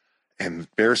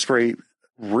and bear spray.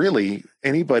 Really,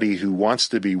 anybody who wants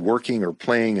to be working or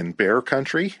playing in bear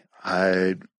country,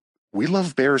 we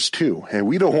love bears too, and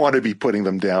we don't want to be putting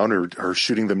them down or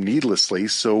shooting them needlessly.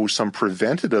 So some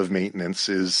preventative maintenance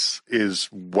is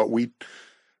what we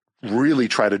really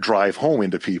try to drive home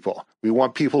into people. We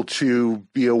want people to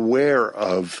be aware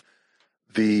of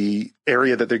the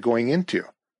area that they're going into.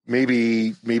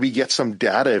 Maybe get some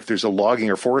data if there's a logging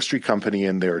or forestry company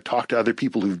in there. Talk to other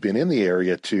people who've been in the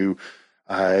area to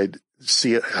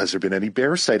see it. Has there been any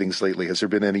bear sightings lately? Has there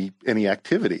been any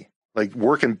activity? Like,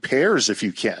 work in pairs if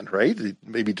you can, right?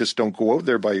 Maybe just don't go out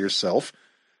there by yourself.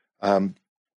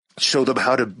 Show them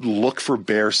how to look for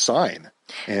bear sign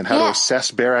and how to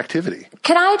assess bear activity.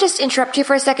 Can I just interrupt you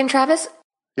for a second, Travis?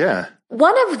 Yeah.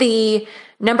 One of the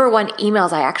number one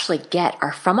emails I actually get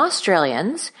are from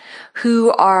Australians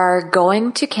who are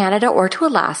going to Canada or to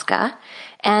Alaska,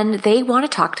 and they want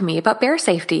to talk to me about bear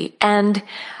safety. And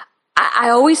I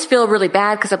always feel really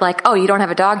bad because I'm like, oh, you don't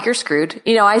have a dog, you're screwed.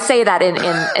 You know, I say that in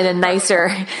a nicer,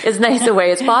 as nice a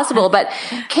way as possible. But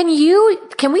can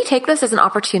we take this as an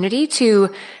opportunity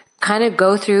to kind of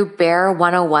go through Bear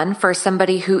 101 for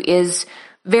somebody who is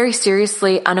very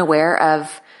seriously unaware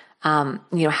of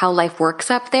how life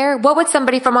works up there? What would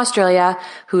somebody from Australia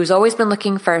who's always been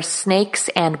looking for snakes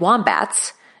and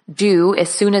wombats do as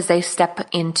soon as they step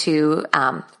into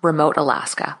remote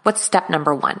Alaska? What's step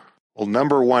number one? Well,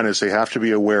 number one is they have to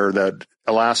be aware that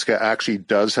Alaska actually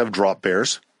does have drop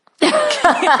bears. How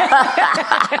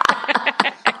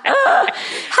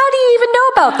do you even know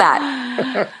about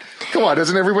that? Come on,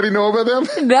 doesn't everybody know about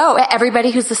them? No,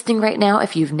 everybody who's listening right now,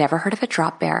 if you've never heard of a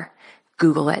drop bear,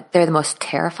 Google it. They're the most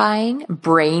terrifying,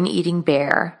 brain-eating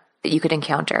bear that you could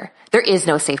encounter. There is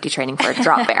no safety training for a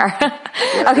drop bear.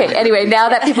 Okay, anyway, now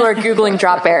that people are Googling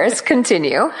drop bears,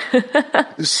 continue.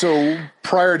 So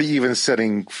prior to even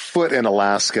setting foot in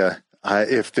Alaska,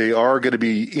 if they are going to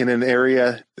be in an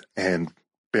area, and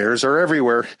bears are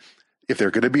everywhere, if they're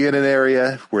going to be in an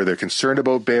area where they're concerned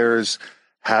about bears,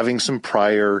 having some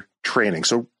prior training.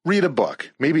 So read a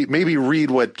book. Maybe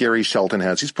read what Gary Shelton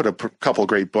has. He's put a couple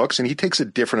great books, and he takes a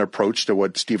different approach to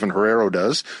what Stephen Herrero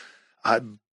does.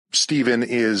 Stephen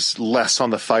is less on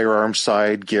the firearm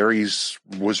side. Gary's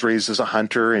was raised as a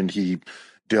hunter, and he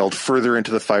delved further into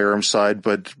the firearm side,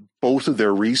 but both of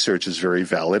their research is very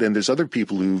valid. And there's other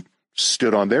people who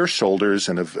stood on their shoulders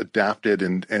and have adapted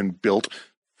and built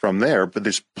from there. But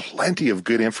there's plenty of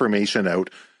good information out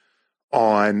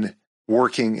on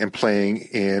working and playing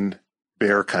in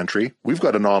bear country. We've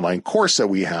got an online course that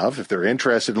we have. If they're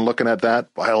interested in looking at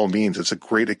that, by all means,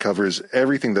 it covers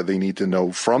everything that they need to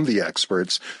know from the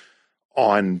experts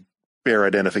on bear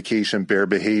identification, bear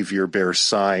behavior, bear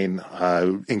sign,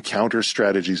 encounter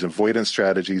strategies, avoidance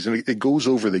strategies, and it goes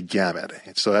over the gamut.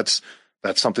 So that's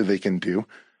something they can do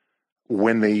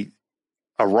when they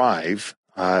arrive.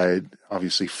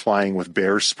 Obviously, flying with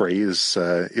bear spray is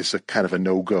a kind of a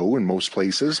no-go in most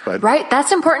places, but right,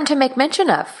 that's important to make mention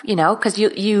of, because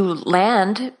you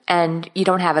land and you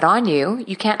don't have it on you.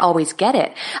 You can't always get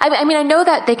it. I mean, I know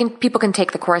that people can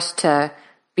take the course to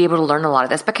be able to learn a lot of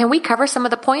this, but can we cover some of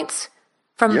the points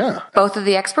from both of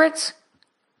the experts?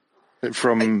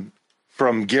 From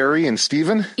Gary and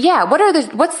Stephen? Yeah.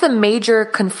 What's the major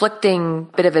conflicting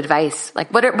bit of advice?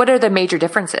 Like, what are the major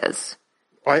differences?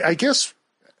 I guess,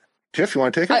 Tiff, you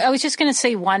want to take it? I was just going to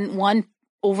say one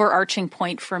overarching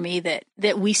point for me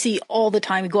that we see all the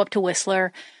time. We go up to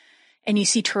Whistler and you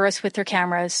see tourists with their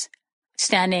cameras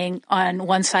standing on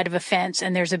one side of a fence,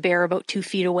 and there's a bear about 2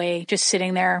 feet away, just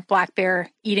sitting there, black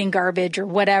bear, eating garbage or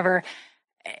whatever.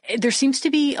 There seems to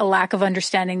be a lack of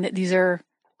understanding that these are,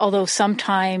 although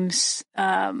sometimes,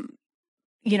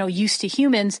 used to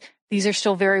humans, these are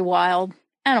still very wild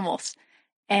animals.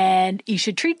 And you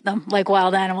should treat them like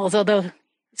wild animals, although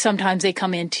sometimes they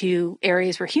come into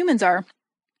areas where humans are.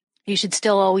 You should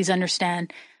still always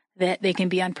understand that they can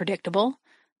be unpredictable,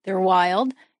 they're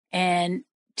wild, and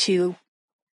to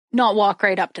not walk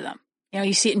right up to them.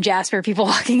 You see it in Jasper, people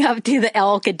walking up to the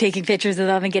elk and taking pictures of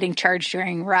them and getting charged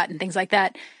during rut and things like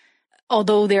that.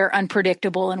 Although they're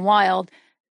unpredictable and wild,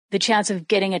 the chance of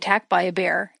getting attacked by a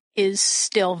bear is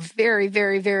still very,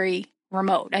 very, very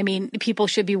remote. I mean, people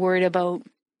should be worried about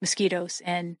mosquitoes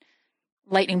and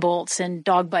lightning bolts and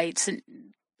dog bites, and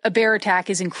a bear attack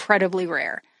is incredibly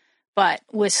rare. But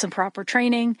with some proper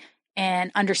training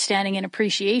and understanding and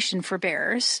appreciation for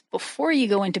bears before you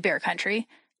go into bear country,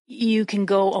 you can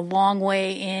go a long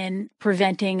way in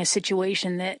preventing a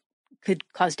situation that could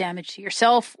cause damage to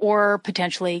yourself or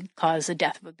potentially cause the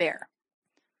death of a bear.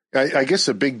 I guess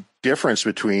a big difference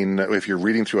between if you're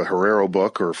reading through a Herrero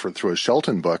book or through a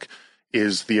Shelton book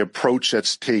is the approach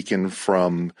that's taken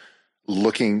from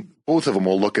looking. Both of them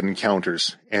will look at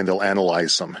encounters and they'll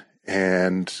analyze them.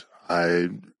 And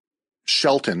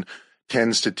Shelton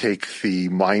tends to take the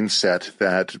mindset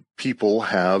that people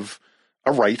have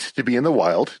a right to be in the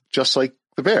wild, just like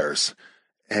the bears.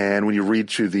 And when you read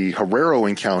through the Herero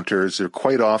encounters, they're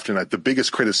quite often, the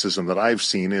biggest criticism that I've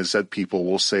seen is that people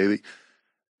will say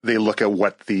they look at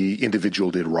what the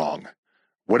individual did wrong.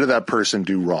 What did that person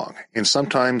do wrong? And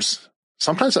sometimes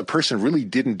that person really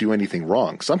didn't do anything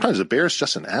wrong. Sometimes a bear is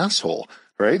just an asshole,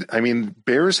 right? I mean,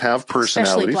 bears have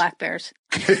personalities. Especially black bears.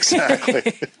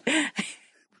 Exactly.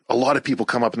 A lot of people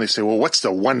come up and they say, well, what's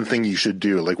the one thing you should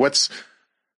do? Like, what's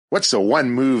the one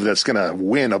move that's going to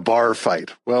win a bar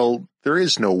fight? Well, there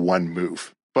is no one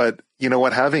move. But you know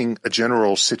what? Having a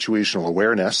general situational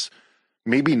awareness,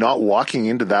 maybe not walking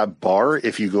into that bar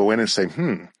if you go in and say,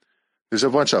 there's a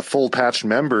bunch of full patch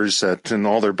members and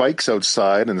all their bikes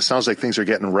outside, and it sounds like things are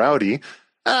getting rowdy.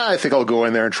 I think I'll go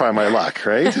in there and try my luck,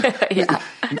 right? Yeah.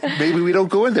 Maybe we don't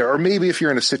go in there. Or maybe if you're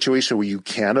in a situation where you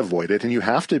can't avoid it and you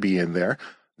have to be in there,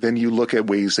 then you look at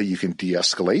ways that you can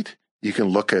de-escalate. You can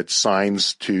look at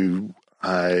signs to,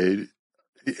 and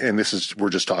we're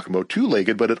just talking about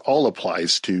two-legged, but it all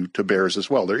applies to bears as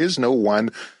well. There is no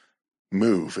one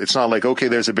move. It's not like, okay,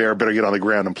 there's a bear, better get on the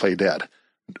ground and play dead.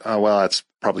 Well, that's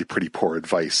probably pretty poor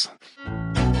advice.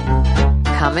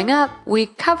 Coming up, we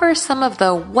cover some of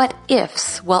the what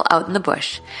ifs while out in the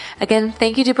bush. Again,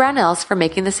 thank you to Brownells for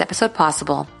making this episode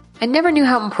possible. I never knew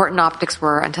how important optics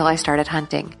were until I started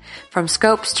hunting. From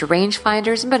scopes to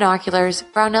rangefinders and binoculars,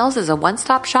 Brownells is a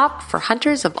one-stop shop for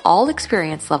hunters of all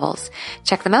experience levels.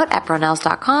 Check them out at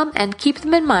brownells.com and keep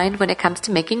them in mind when it comes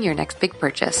to making your next big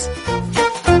purchase.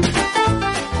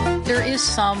 There is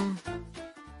some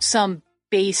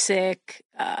basic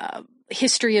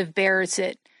history of bears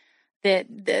that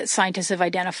the scientists have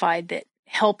identified that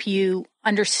help you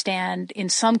understand in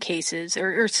some cases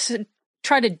or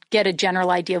try to get a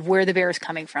general idea of where the bear is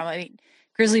coming from. I mean,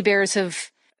 grizzly bears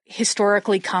have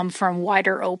historically come from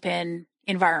wider open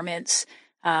environments.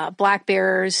 Black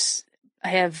bears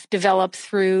have developed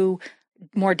through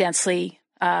more densely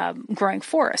growing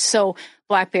forests. So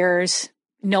black bears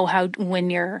know how, when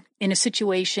you're in a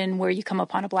situation where you come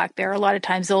upon a black bear, a lot of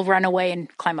times they'll run away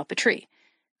and climb up a tree.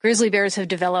 Grizzly bears have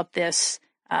developed this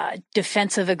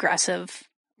defensive, aggressive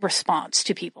response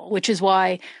to people, which is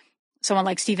why someone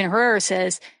like Stephen Herrera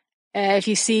says, if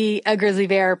you see a grizzly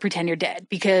bear, pretend you're dead.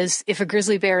 Because if a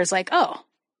grizzly bear is like, oh,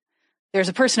 there's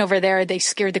a person over there, they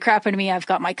scared the crap out of me, I've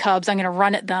got my cubs, I'm going to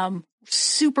run at them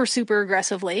super, super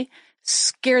aggressively,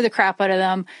 scare the crap out of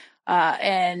them,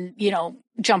 and,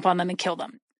 jump on them and kill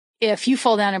them. If you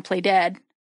fall down and play dead,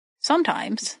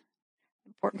 sometimes,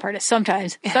 important part is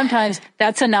sometimes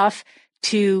that's enough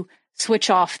to switch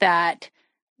off that,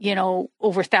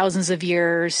 over thousands of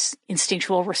years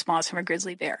instinctual response from a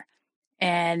grizzly bear.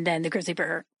 And then the grizzly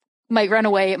bear might run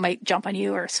away, it might jump on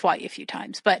you or swat you a few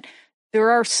times. But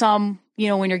there are some,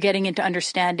 when you're getting into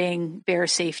understanding bear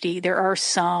safety, there are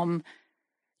some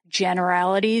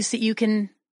generalities that you can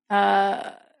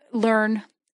learn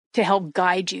to help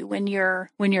guide you when you're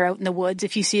out in the woods.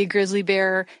 If you see a grizzly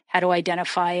bear, how to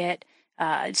identify it,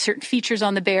 certain features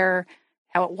on the bear,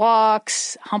 how it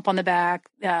walks, hump on the back,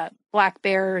 black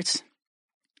bears,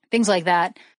 things like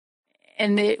that.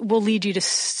 And it will lead you to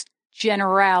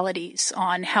generalities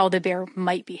on how the bear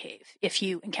might behave if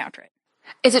you encounter it.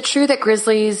 Is it true that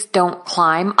grizzlies don't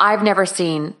climb? I've never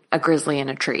seen a grizzly in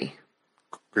a tree.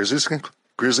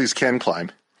 Grizzlies can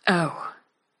climb. Oh.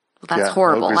 That's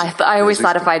horrible. I always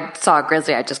thought if I saw a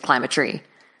grizzly, I'd just climb a tree.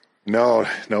 No,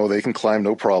 they can climb,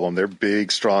 no problem. They're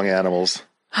big, strong animals.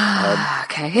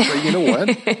 Okay. But you know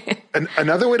what?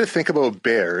 Another way to think about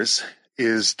bears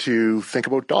is to think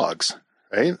about dogs,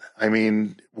 right? I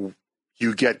mean,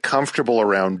 you get comfortable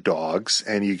around dogs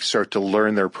and you start to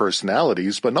learn their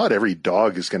personalities, but not every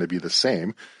dog is going to be the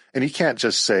same. And you can't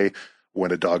just say,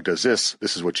 when a dog does this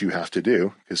is what you have to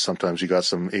do, because sometimes you got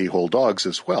some a-hole dogs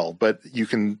as well. But you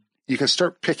can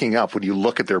start picking up when you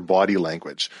look at their body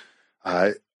language.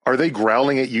 Are they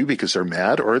growling at you because they're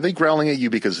mad, or are they growling at you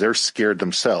because they're scared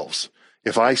themselves?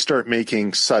 If I start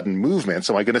making sudden movements,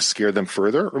 am I going to scare them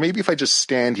further? Or maybe if I just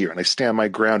stand here and I stand my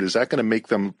ground, is that going to make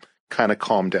them kind of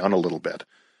calm down a little bit?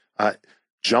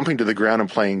 Jumping to the ground and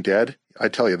playing dead, I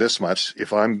tell you this much,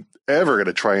 if I'm ever going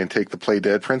to try and take the play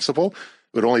dead principle,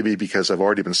 it would only be because I've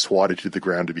already been swatted to the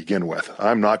ground to begin with.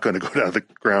 I'm not going to go down to the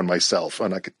ground myself.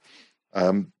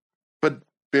 But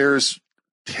bears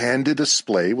tend to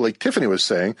display, like Tiffany was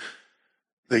saying,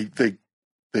 they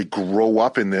grow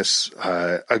up in this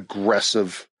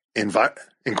aggressive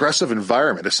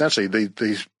environment. Essentially,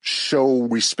 they show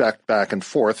respect back and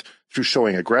forth through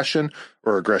showing aggression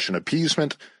or aggression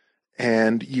appeasement,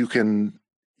 and you can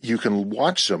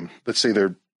watch them. Let's say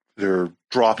they're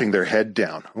dropping their head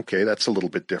down. Okay, that's a little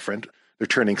bit different. They're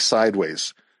turning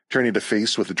sideways, turning to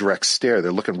face with a direct stare.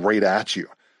 They're looking right at you.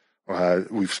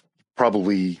 We've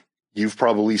you've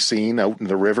probably seen out in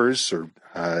the rivers, or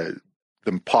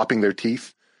them popping their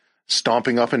teeth,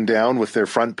 stomping up and down with their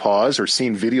front paws, or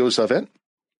seen videos of it,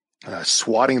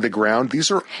 swatting the ground.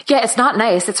 Yeah, it's not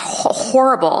nice. It's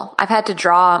horrible. I've had to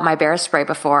draw my bear spray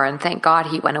before, and thank God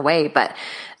he went away. But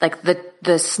like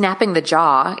the snapping the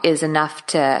jaw is enough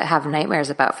to have nightmares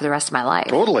about for the rest of my life.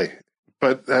 Totally.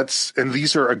 But and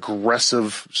these are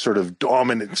aggressive, sort of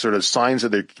dominant sort of signs that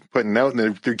they're putting out,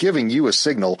 and they're giving you a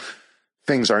signal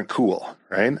things aren't cool,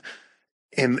 right?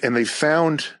 And they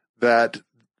found that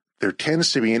there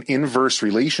tends to be an inverse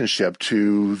relationship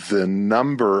to the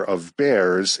number of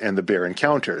bears and the bear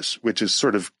encounters, which is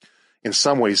sort of in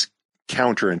some ways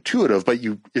counterintuitive. But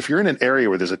if you're in an area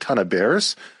where there's a ton of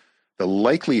bears, the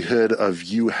likelihood of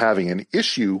you having an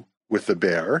issue with the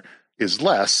bear is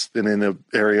less than in an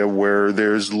area where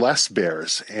there's less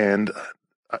bears. And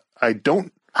I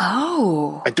don't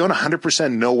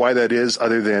 100% know why that is,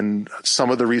 other than some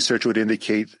of the research would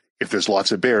indicate if there's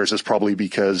lots of bears, it's probably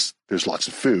because there's lots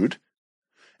of food.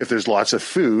 If there's lots of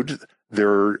food,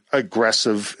 their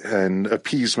aggressive and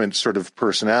appeasement sort of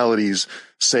personalities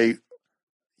say,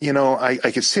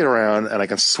 I could sit around and I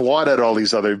can swat at all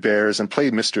these other bears and play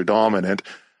Mr. Dominant.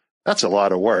 That's a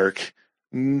lot of work.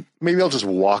 Maybe I'll just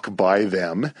walk by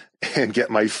them and get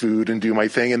my food and do my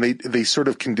thing. And they sort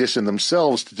of condition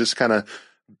themselves to just kind of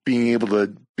being able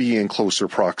to be in closer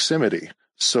proximity.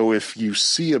 So if you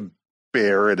see a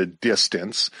bear at a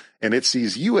distance and it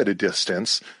sees you at a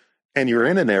distance, and you're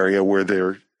in an area where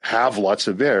there have lots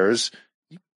of bears,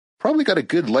 you probably got a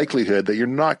good likelihood that you're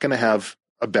not going to have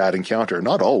a bad encounter.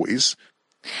 Not always.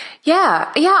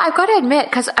 Yeah, I've got to admit,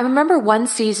 because I remember one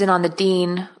season on the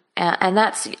Dean, and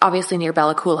that's obviously near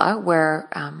Bella Coola, where,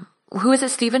 who is it,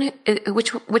 Stephen?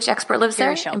 Which expert lives Gary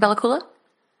there Sheldon. in Bella Coola?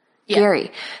 Yeah.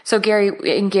 Gary. So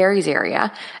in Gary's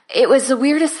area, it was the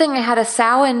weirdest thing. I had a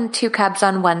sow and 2 cubs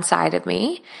on one side of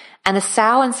me, and a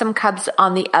sow and some cubs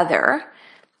on the other.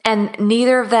 And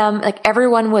neither of them, like,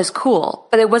 everyone was cool.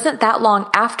 But it wasn't that long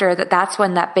after that's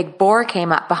when that big boar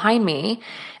came up behind me,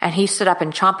 and he stood up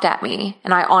and chomped at me.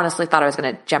 And I honestly thought I was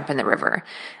going to jump in the river.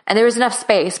 And there was enough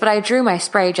space, but I drew my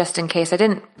spray just in case. I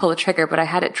didn't pull the trigger, but I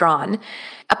had it drawn.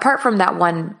 Apart from that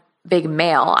one big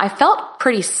male, I felt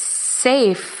pretty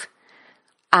safe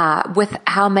with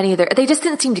how many they just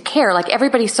didn't seem to care. Like,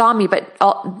 everybody saw me, but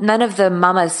none of the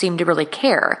mamas seemed to really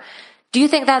care. Do you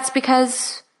think that's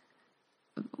because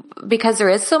there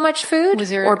is so much food,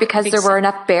 or because there were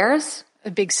enough bears?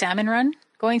 A big salmon run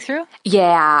going through?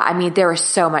 Yeah, I mean, there was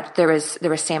so much. There was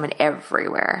salmon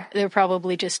everywhere. They're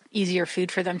probably just easier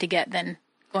food for them to get than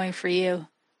going for you.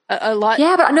 A lot.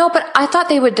 Yeah, but I thought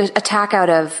they would attack out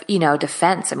of,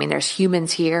 defense. I mean, there's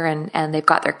humans here and they've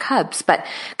got their cubs, but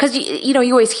because, you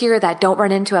always hear that don't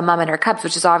run into a mom and her cubs,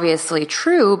 which is obviously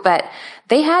true, but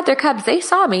they had their cubs. They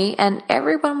saw me and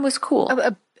everyone was cool.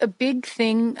 A big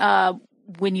thing,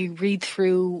 when you read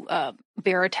through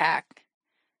bear attack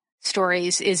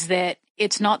stories, is that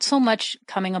it's not so much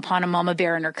coming upon a mama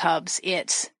bear and her cubs,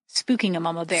 it's spooking a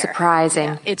mama bear. Surprising.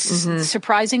 Yeah, it's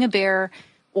surprising a bear,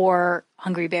 or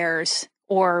hungry bears,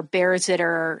 or bears that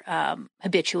are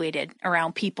habituated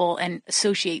around people and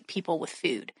associate people with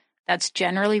food. That's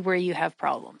generally where you have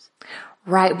problems.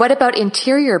 Right. What about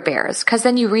interior bears? Because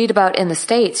then you read about in the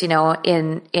States,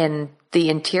 in the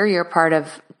interior part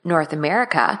of North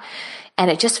America, and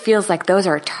it just feels like those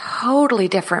are a totally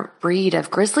different breed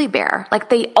of grizzly bear. Like,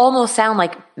 they almost sound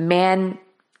like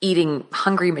man-eating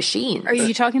hungry machines. Are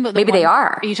you talking about Maybe they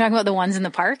are. Are you talking about the ones in the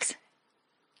parks?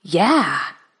 Yeah.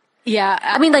 Yeah.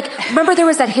 I mean, like, remember there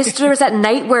was that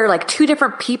night where, like, 2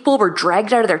 different people were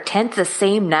dragged out of their tent the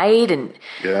same night, and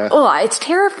it's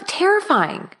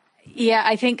terrifying. Yeah,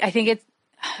 I think it's,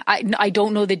 I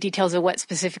don't know the details of what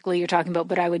specifically you're talking about,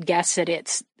 but I would guess that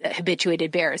it's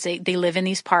habituated bears. They live in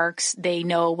these parks. They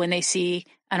know when they see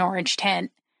an orange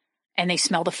tent and they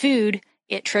smell the food,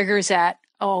 it triggers that,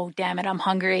 oh, damn it, I'm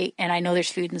hungry and I know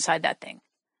there's food inside that thing.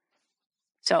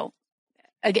 So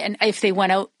again, if they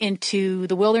went out into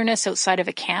the wilderness outside of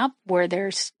a camp where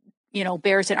there's,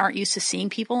 bears that aren't used to seeing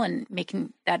people and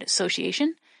making that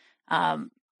association,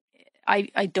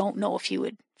 I don't know if you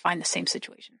would find the same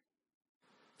situation.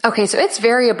 Okay, so it's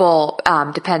variable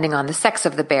depending on the sex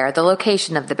of the bear, the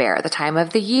location of the bear, the time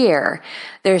of the year.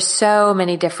 There's so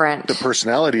many different... The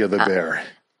personality of the bear.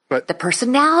 But the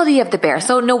personality of the bear.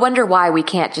 So no wonder why we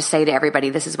can't just say to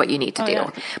everybody, this is what you need to do. Yeah.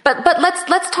 But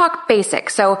let's talk basic.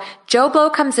 So Joe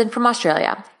Blow comes in from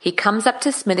Australia. He comes up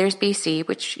to Smithers, BC,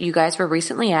 which you guys were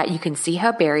recently at. You can see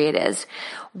how berry it is.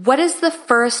 What is the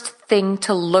first thing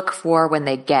to look for when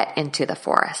they get into the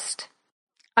forest?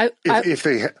 If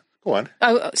they... Go on.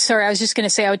 Oh, sorry. I was just going to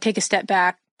say I would take a step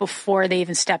back before they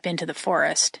even step into the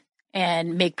forest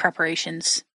and make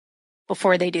preparations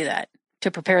before they do that to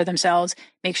prepare themselves,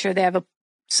 make sure they have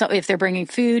so if they're bringing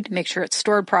food, make sure it's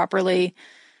stored properly,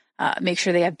 make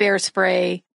sure they have bear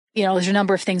spray. There's a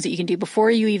number of things that you can do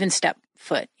before you even step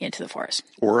foot into the forest.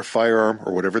 Or a firearm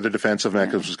or whatever the defensive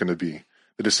mechanism is going to be.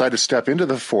 They decide to step into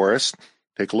the forest,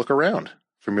 take a look around.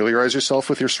 Familiarize yourself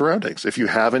with your surroundings. If you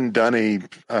haven't done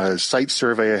a site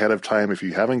survey ahead of time, if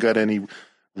you haven't got any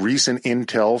recent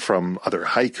intel from other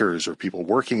hikers or people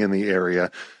working in the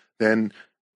area, then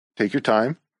take your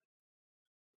time.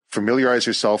 Familiarize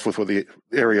yourself with what the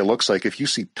area looks like. If you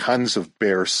see tons of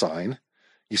bear sign,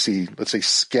 you see, let's say,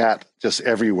 scat just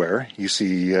everywhere. You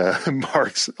see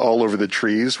marks all over the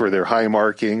trees where they're high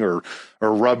marking, or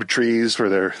rub trees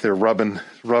where they're rubbing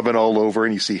all over,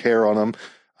 and you see hair on them.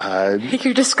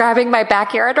 You're describing my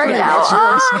backyard right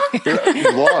now.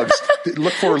 Logs.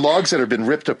 Look for logs that have been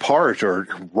ripped apart, or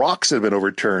rocks that have been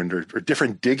overturned, or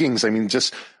different diggings. I mean,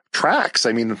 just tracks.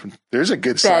 I mean, there's a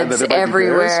good sign that it might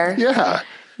everywhere. be bears. Yeah.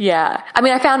 Yeah. I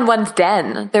mean, I found one's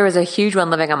den. There was a huge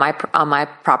one living on my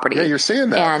property. Yeah, you're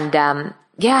saying that. And,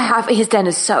 his den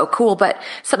is so cool, but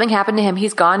something happened to him.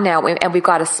 He's gone now, and we've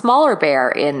got a smaller bear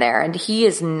in there, and he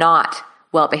is not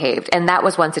well behaved. And that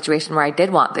was one situation where I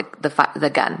did want the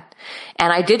gun,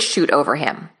 and I did shoot over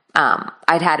him.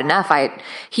 I'd had enough.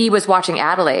 He was watching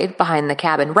Adelaide right behind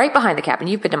the cabin.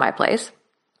 You've been to my place.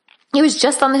 He was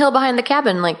just on the hill behind the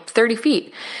cabin, like 30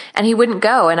 feet, and he wouldn't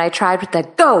go. And I tried with the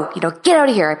go, get out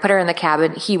of here. I put her in the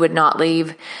cabin. He would not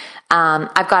leave.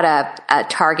 I've got a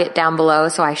target down below,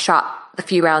 so I shot a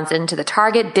few rounds into the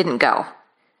target, didn't go.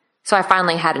 So I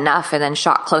finally had enough and then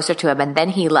shot closer to him, and then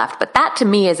he left. But that to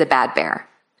me is a bad bear.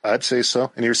 I'd say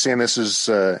so. And you're saying this is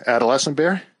adolescent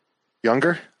bear?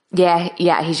 Younger? Yeah,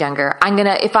 he's younger.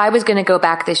 If I was gonna go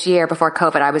back this year before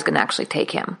COVID, I was gonna actually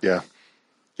take him. Yeah.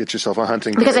 Get yourself a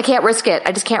hunting because I can't risk it.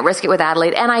 I just can't risk it with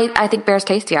Adelaide, and I think bear's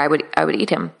tasty. I would eat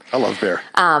him. I love bear.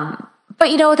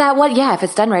 But that one, if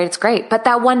it's done right, it's great. But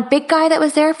that one big guy that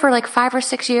was there for like 5 or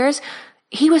 6 years,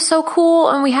 he was so cool,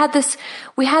 and we had this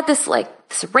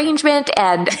this arrangement,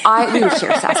 and we would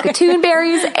share Saskatoon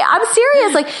berries. I'm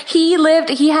serious. Like,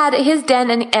 he had his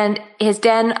den, and his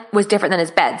den was different than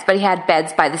his beds, but he had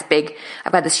beds by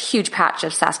this huge patch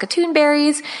of Saskatoon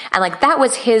berries, and like that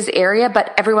was his area.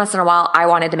 But every once in a while I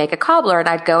wanted to make a cobbler, and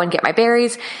I'd go and get my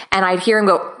berries, and I'd hear him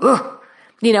go, ugh.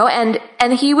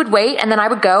 And he would wait, and then I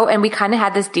would go, and we kind of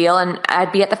had this deal, and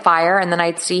I'd be at the fire, and then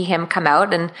I'd see him come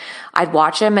out, and I'd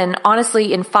watch him. And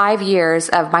honestly, in 5 years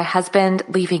of my husband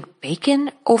leaving bacon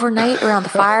overnight around the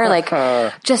fire, like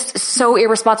just so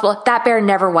irresponsible, that bear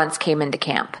never once came into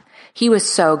camp. He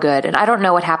was so good, and I don't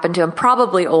know what happened to him.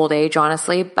 Probably old age,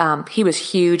 honestly. He was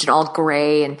huge and all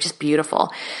gray and just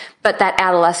beautiful. But that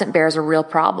adolescent bear is a real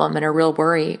problem and a real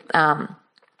worry. And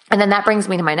then that brings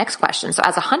me to my next question. So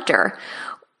as a hunter,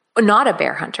 not a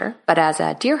bear hunter, but as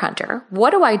a deer hunter,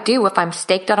 what do I do if I'm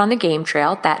staked out on the game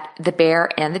trail that the bear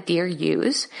and the deer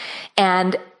use,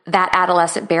 and that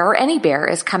adolescent bear or any bear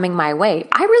is coming my way?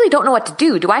 I really don't know what to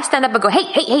do. Do I stand up and go,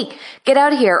 hey, get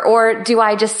out of here? Or do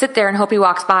I just sit there and hope he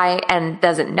walks by and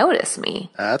doesn't notice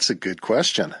me? That's a good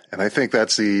question. And I think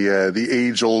that's the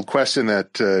age-old question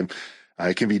that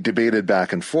can be debated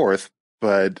back and forth,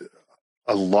 but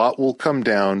a lot will come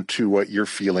down to what you're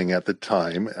feeling at the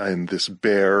time and this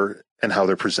bear and how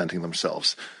they're presenting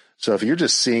themselves. So if you're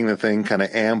just seeing the thing kind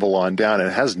of amble on down and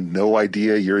it has no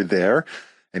idea you're there,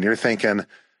 and you're thinking,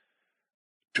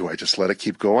 do I just let it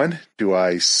keep going? Do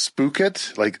I spook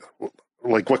it? Like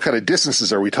what kind of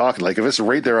distances are we talking? Like if it's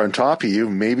right there on top of you,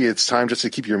 maybe it's time just to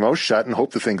keep your mouth shut and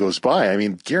hope the thing goes by. I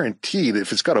mean, guaranteed,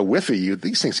 if it's got a whiff of you,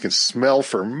 these things can smell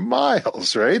for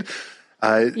miles, right?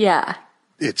 Yeah.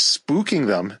 It's spooking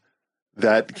them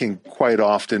that can quite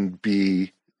often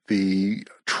be the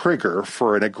trigger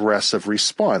for an aggressive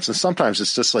response. And sometimes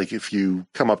it's just like if you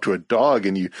come up to a dog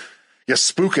and you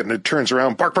spook it and it turns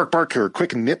around, bark, bark, bark, or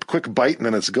quick nip, quick bite, and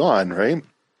then it's gone, right?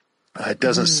 It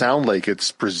doesn't sound like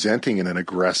it's presenting in an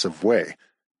aggressive way.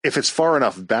 If it's far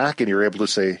enough back and you're able to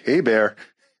say, hey, bear,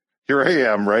 here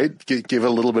I am, right? Give a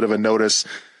little bit of a notice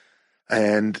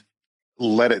and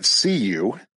let it see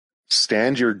you.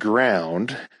 Stand your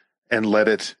ground and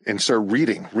start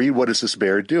reading. Read what is this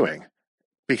bear doing?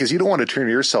 Because you don't want to turn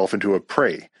yourself into a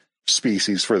prey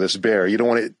species for this bear. You don't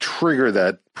want to trigger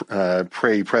that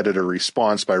prey predator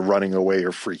response by running away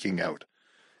or freaking out.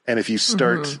 And if you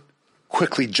start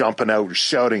quickly jumping out,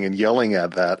 shouting and yelling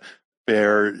at that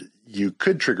bear, you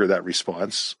could trigger that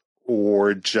response,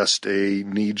 or just a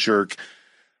knee-jerk,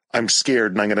 I'm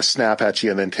scared and I'm going to snap at you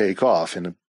and then take off. And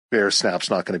a bear snap's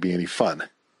not going to be any fun.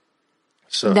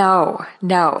 So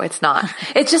No, it's not.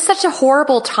 It's just such a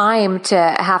horrible time to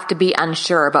have to be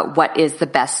unsure about what is the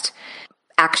best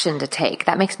action to take.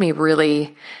 That makes me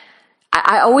really,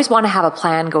 I always want to have a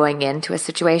plan going into a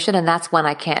situation, and that's one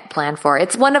I can't plan for.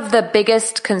 It's one of the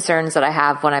biggest concerns that I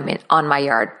have when I'm on my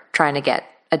yard trying to get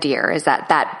a deer is that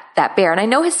bear. And I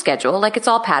know his schedule, like it's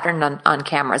all patterned on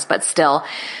cameras, but still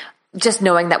just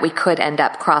knowing that we could end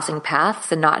up crossing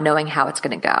paths and not knowing how it's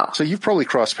going to go. So you've probably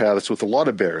crossed paths with a lot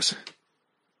of bears.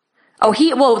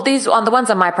 These on the ones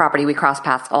on my property, we cross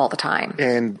paths all the time.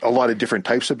 And a lot of different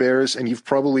types of bears. And you've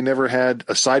probably never had,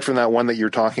 aside from that one that you're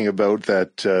talking about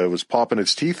that was popping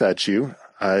its teeth at you,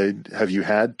 have you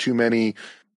had too many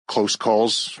close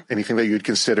calls? Anything that you'd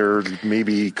consider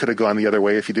maybe could have gone the other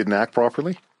way if you didn't act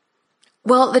properly?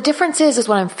 Well, the difference is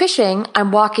when I'm fishing,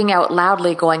 I'm walking out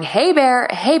loudly going, hey bear,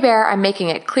 I'm making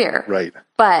it clear. Right.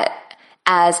 But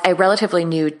as a relatively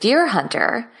new deer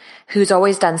hunter who's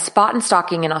always done spot and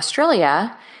stalking in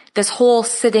Australia, this whole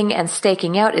sitting and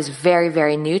staking out is very,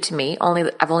 very new to me.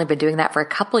 I've only been doing that for a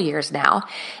couple years now,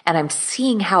 and I'm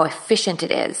seeing how efficient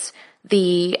it is.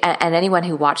 And anyone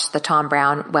who watched the Tom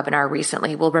Brown webinar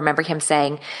recently will remember him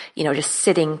saying, just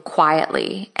sitting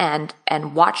quietly and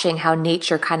watching how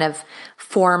nature kind of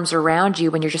forms around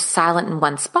you when you're just silent in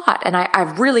one spot. And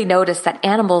I've really noticed that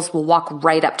animals will walk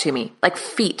right up to me, like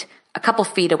a couple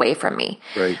feet away from me.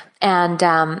 Right.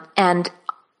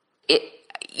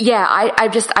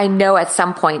 I know at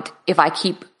some point if I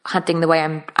keep hunting the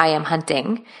way I am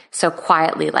hunting, so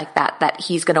quietly like that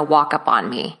he's going to walk up on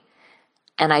me.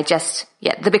 And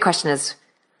the big question is,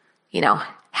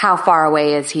 how far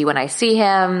away is he when I see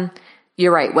him?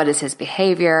 You're right. What is his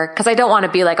behavior? Because I don't want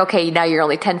to be like, okay, now you're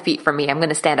only 10 feet from me. I'm going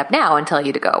to stand up now and tell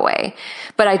you to go away.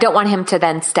 But I don't want him to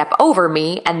then step over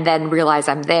me and then realize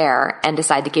I'm there and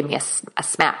decide to give me a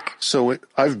smack. So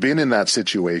I've been in that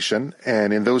situation,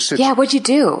 and in those situations, yeah, what'd you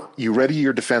do? You ready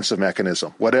your defensive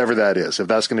mechanism, whatever that is. If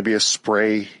that's going to be a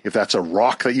spray, if that's a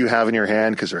rock that you have in your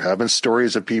hand, because there have been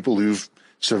stories of people who've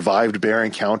survived bear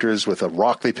encounters with a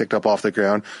rock they picked up off the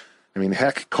ground. I mean,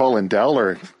 heck, Colin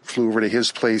Dowler flew over to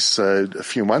his place a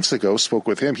few months ago, spoke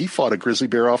with him. He fought a grizzly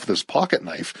bear off with his pocket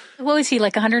knife. What was he,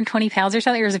 like 120 pounds or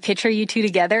something? There's a picture of you two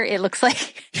together. It looks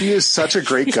like. He is such a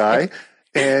great guy.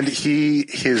 And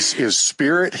his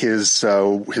spirit, his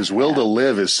will to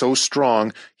live is so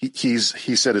strong. He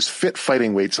said his fit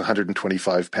fighting weight's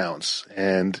 125 pounds.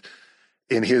 And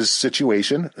in his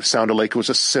situation, it sounded like it was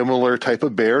a similar type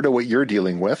of bear to what you're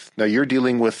dealing with. Now, you're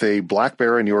dealing with a black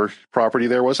bear in your property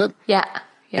there, was it? Yeah.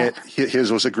 And his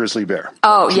was a grizzly bear.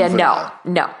 Oh, juvenile.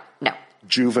 No.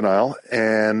 Juvenile.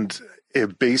 And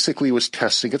it basically was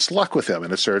testing its luck with him.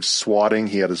 And it started swatting.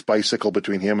 He had his bicycle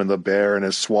between him and the bear, and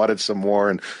it swatted some more.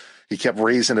 And he kept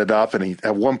raising it up. And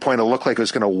at one point, it looked like it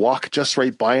was going to walk just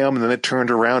right by him. And then it turned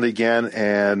around again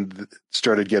and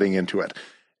started getting into it.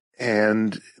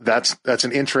 And that's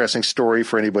an interesting story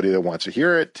for anybody that wants to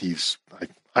hear it.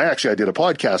 I did a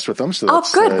podcast with him. So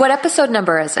good. What episode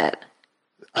number is it?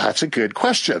 That's a good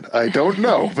question. I don't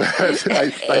know, but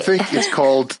I think it's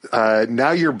called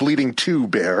Now You're Bleeding Too,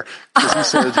 Bear.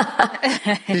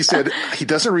 He said he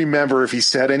doesn't remember if he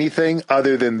said anything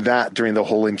other than that during the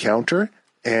whole encounter.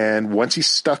 And once he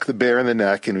stuck the bear in the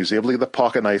neck and he was able to get the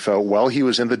pocket knife out while he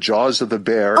was in the jaws of the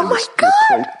bear. Oh my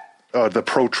God! The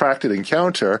protracted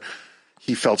encounter,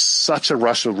 he felt such a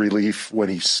rush of relief when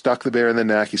he stuck the bear in the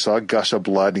neck. He saw a gush of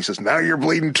blood, and he says, "Now you're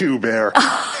bleeding too, bear."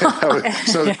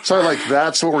 so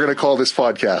that's what we're going to call this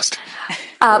podcast.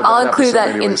 I'll include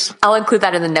that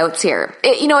in the notes here.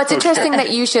 It's interesting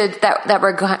that you should that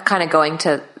we're kind of going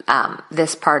to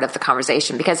this part of the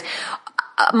conversation because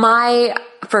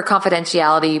for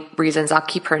confidentiality reasons, I'll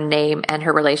keep her name and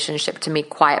her relationship to me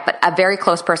quiet. But a very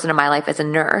close person in my life is a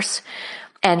nurse.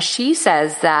 And she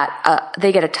says that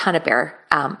they get a ton of bear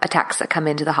attacks that come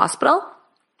into the hospital.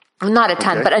 Not a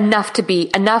ton, but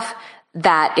enough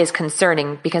that is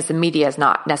concerning because the media is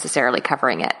not necessarily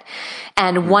covering it.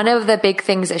 And one of the big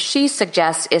things that she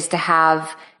suggests is to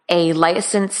have a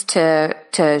license to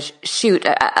shoot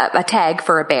a tag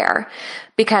for a bear.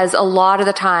 Because a lot of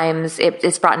the times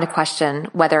it's brought into question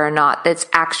whether or not it's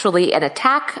actually an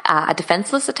attack, a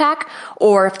defenseless attack,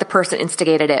 or if the person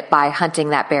instigated it by hunting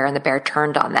that bear and the bear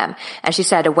turned on them. And she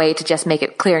said a way to just make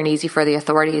it clear and easy for the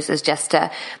authorities is just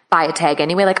to buy a tag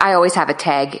anyway. Like I always have a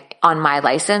tag on my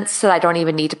license so I don't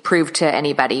even need to prove to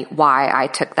anybody why I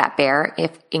took that bear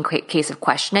if in case of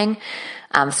questioning.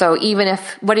 So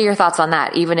what are your thoughts on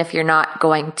that? Even if you're not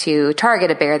going to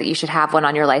target a bear, that you should have one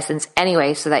on your license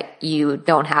anyway so that you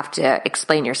don't have to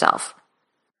explain yourself.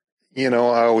 I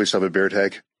always have a bear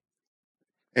tag.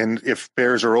 And if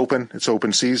bears are open, it's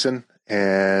open season.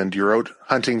 and you're out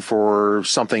hunting for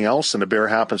something else and a bear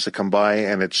happens to come by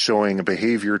and it's showing a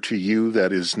behavior to you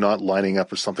that is not lining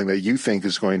up with something that you think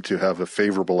is going to have a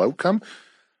favorable outcome,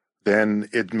 then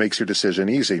it makes your decision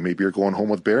easy. Maybe you're going home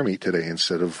with bear meat today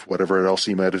instead of whatever else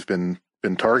you might have been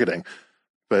targeting.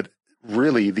 But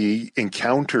really, the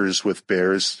encounters with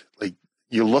bears, like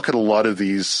you look at a lot of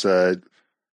these,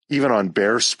 even on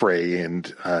bear spray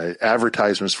and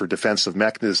advertisements for defensive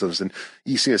mechanisms, and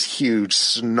you see this huge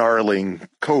snarling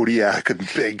Kodiak and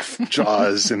big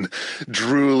jaws and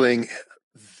drooling.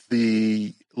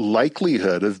 The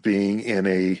likelihood of being in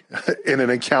an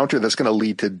encounter that's going to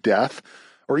lead to death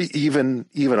or even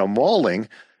a mauling,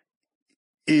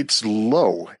 it's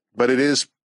low, but it is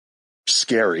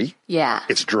scary. Yeah.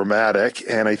 It's dramatic,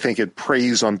 and I think it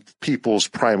preys on people's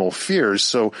primal fears.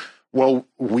 So, well,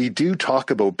 we do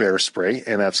talk about bear spray,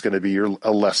 and that's going to be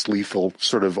a less lethal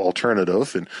sort of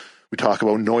alternative. And we talk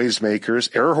about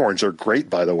noisemakers. Air horns are great,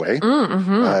 by the way.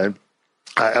 Mm-hmm.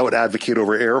 I would advocate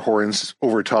over air horns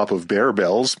over top of bear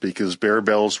bells, because bear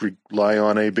bells rely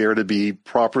on a bear to be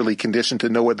properly conditioned to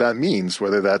know what that means,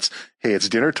 whether that's, hey, it's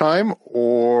dinner time,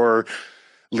 or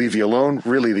leave you alone.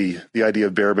 Really, the idea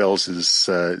of bear bells is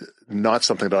not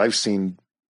something that I've seen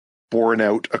borne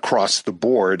out across the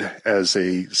board as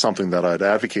something that I'd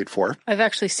advocate for. I've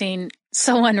actually seen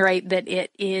someone write that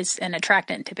it is an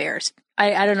attractant to bears.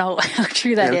 I don't know how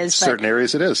true that is. In certain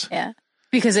areas it is. Yeah.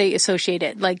 Because they associate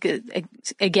it, like,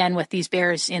 again, with these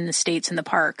bears in the States and the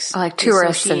parks. Like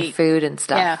tourists and food and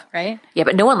stuff. Yeah, right? Yeah,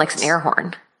 but no one likes an air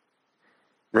horn.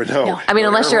 No. I mean,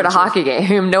 unless you're at a hockey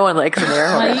game, no one likes an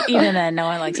air horn. Even then, no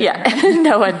one likes it. Yeah,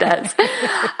 no one does.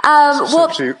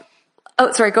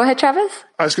 Sorry, go ahead, Travis.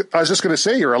 I was just going to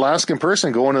say, you're an Alaskan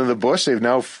person going into the bush. They've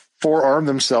now forearmed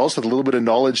themselves with a little bit of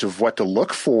knowledge of what to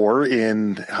look for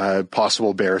in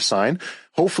possible bear sign.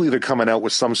 Hopefully they're coming out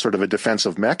with some sort of a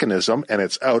defensive mechanism, and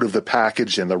it's out of the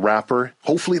package and the wrapper.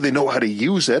 Hopefully they know how to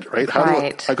use it, right?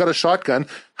 I got a shotgun.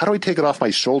 How do I take it off my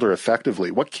shoulder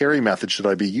effectively? What carry method should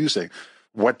I be using?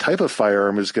 What type of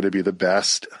firearm is going to be the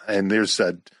best? And there's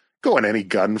go on any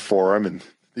gun forum, and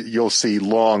you'll see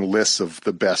long lists of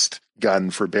the best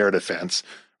gun for bear defense.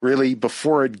 Really,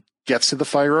 before it gets to the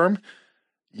firearm,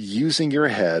 using your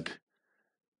head,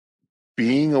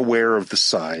 being aware of the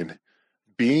sign,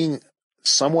 being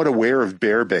somewhat aware of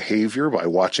bear behavior by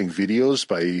watching videos,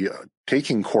 by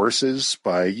taking courses,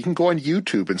 you can go on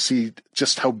YouTube and see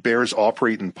just how bears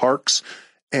operate in parks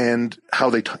and how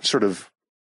they sort of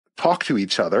talk to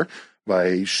each other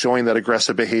by showing that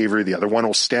aggressive behavior. The other one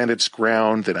will stand its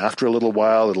ground. Then after a little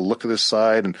while, it'll look to the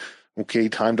side and, okay,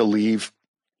 time to leave.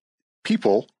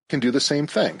 People can do the same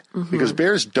thing, because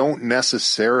bears don't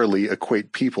necessarily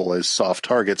equate people as soft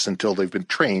targets until they've been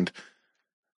trained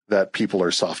that people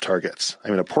are soft targets. I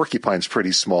mean, a porcupine's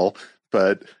pretty small,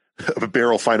 but a bear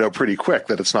will find out pretty quick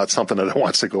that it's not something that it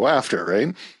wants to go after,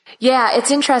 right? Yeah,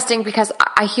 it's interesting because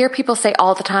I hear people say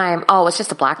all the time, oh, it's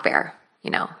just a black bear.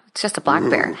 It's just a black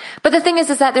bear. But the thing is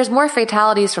that there's more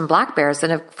fatalities from black bears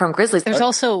than from grizzlies. There's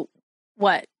also,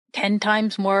 10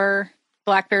 times more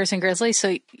black bears than grizzlies?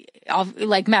 So,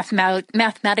 like,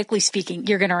 mathematically speaking,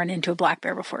 you're going to run into a black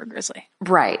bear before a grizzly.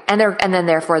 Right. And then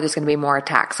therefore there's going to be more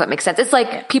attacks. So it makes sense. It's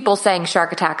like people saying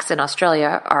shark attacks in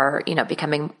Australia are,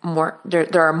 becoming more,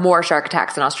 there are more shark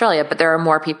attacks in Australia, but there are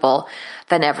more people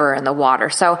than ever in the water.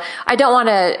 So I don't want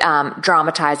to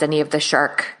dramatize any of the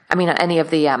shock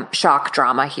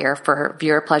drama here for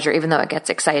viewer pleasure, even though it gets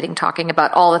exciting talking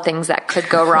about all the things that could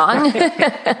go wrong.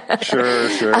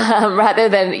 Sure. Rather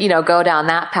than, go down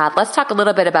that path. Let's talk a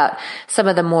little bit about some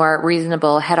of the more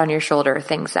reasonable head on your shoulder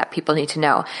things that people need to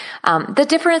know. The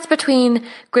difference between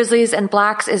grizzlies and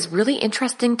blacks is really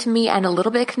interesting to me and a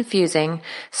little bit confusing.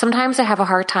 Sometimes I have a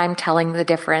hard time telling the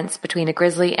difference between a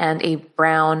grizzly and a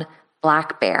brown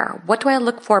black bear. What do I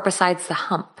look for besides the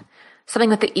hump? Something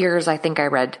with the ears, I think I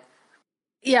read.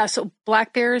 Yeah, so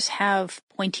black bears have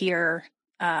pointier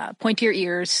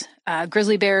ears.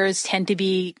 Grizzly bears tend to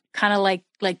be kind of like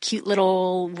cute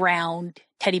little round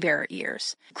teddy bear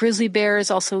ears. Grizzly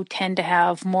bears also tend to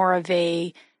have more of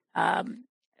a,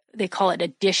 they call it a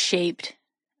dish-shaped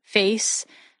face.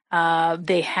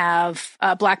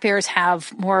 Black bears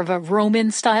have more of a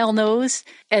Roman-style nose.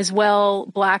 As well,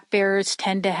 black bears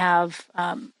tend to have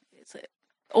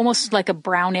almost like a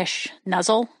brownish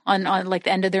nuzzle on like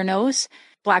the end of their nose.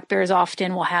 Black bears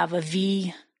often will have a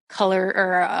V color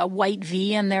or a white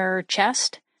V in their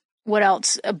chest. What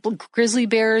else? Grizzly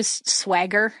bears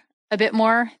swagger a bit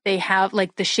more. They have,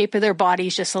 like, the shape of their body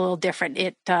is just a little different.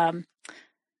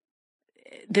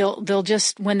 They'll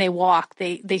just, when they walk,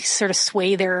 they sort of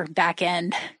sway their back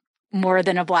end more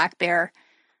than a black bear.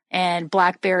 And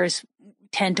black bears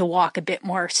tend to walk a bit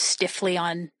more stiffly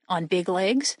on big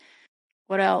legs.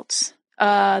 What else?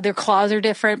 Their claws are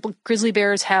different. Grizzly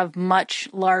bears have much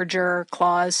larger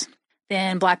claws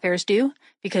than black bears do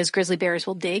because grizzly bears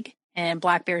will dig and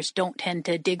black bears don't tend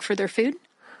to dig for their food.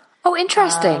 Oh,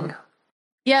 interesting.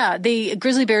 Yeah, the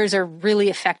grizzly bears are really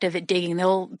effective at digging.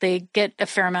 They get a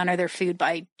fair amount of their food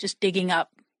by just digging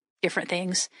up different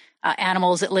things,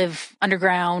 animals that live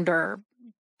underground or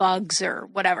bugs or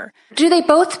whatever. Do they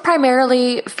both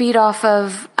primarily feed off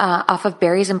of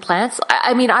berries and plants?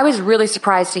 I mean, I was really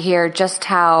surprised to hear just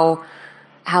how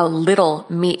little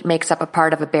meat makes up a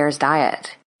part of a bear's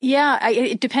diet.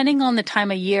 Yeah, depending on the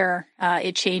time of year,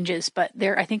 it changes. But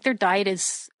I think their diet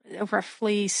is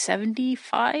roughly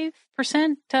 75%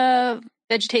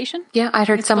 vegetation. Yeah, I'd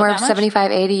heard somewhere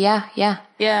 75, 80. Yeah.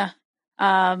 Yeah.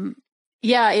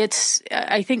 It's,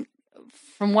 I think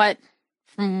from what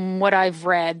I've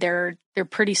read, they're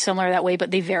pretty similar that way, but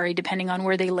they vary depending on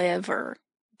where they live or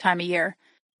time of year.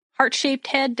 Heart-shaped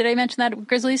head. Did I mention that with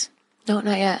grizzlies? No,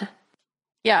 not yet.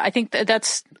 Yeah, I think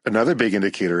that's another big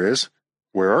indicator is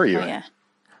where are you? Oh, yeah.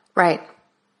 Right.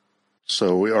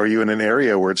 So are you in an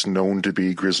area where it's known to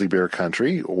be grizzly bear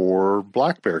country or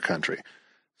black bear country?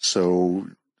 So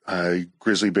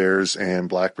grizzly bears and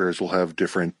black bears will have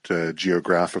different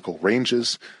geographical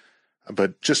ranges,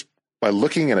 but just by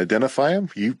looking and identify them,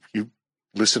 you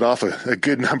listed off a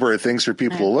good number of things for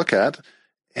people to look at.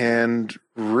 And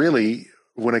really,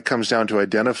 when it comes down to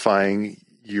identifying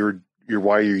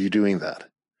why are you doing that?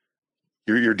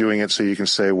 You're doing it so you can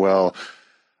say, well,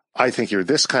 I think you're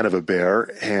this kind of a bear,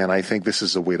 and I think this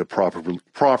is a way to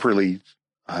properly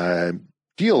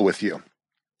deal with you.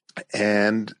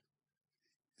 And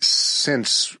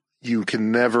since you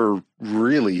can never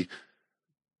really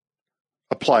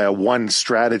apply a one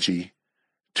strategy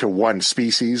to one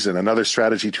species and another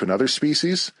strategy to another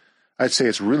species, I'd say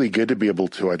it's really good to be able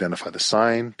to identify the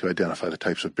sign, to identify the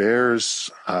types of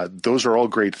bears. Those are all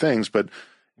great things, but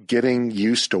getting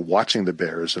used to watching the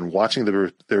bears and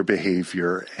watching their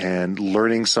behavior and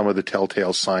learning some of the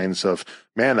telltale signs of,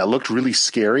 man, that looked really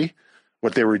scary,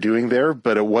 what they were doing there,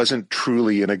 but it wasn't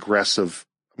truly an aggressive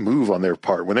move on their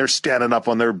part. When they're standing up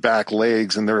on their back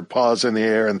legs and their paws in the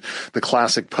air and the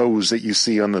classic pose that you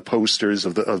see on the posters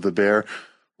of the bear,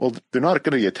 well, they're not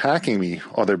going to be attacking me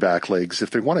on their back legs.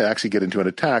 If they want to actually get into an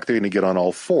attack, they're going to get on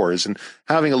all fours. And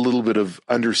having a little bit of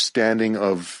understanding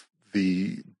of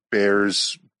the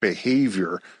bear's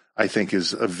behavior, I think,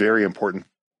 is a very important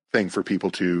thing for people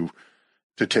to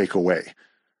take away.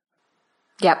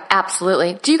 Yep,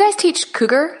 absolutely. Do you guys teach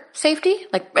cougar safety,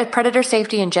 like predator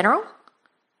safety in general?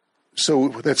 So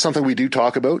that's something we do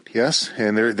talk about, yes.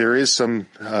 And there is some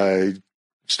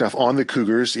stuff on the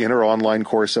cougars in our online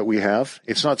course that we have.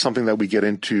 It's not something that we get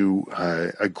into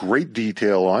a great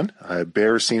detail on.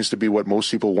 Bear seems to be what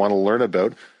most people want to learn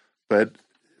about, but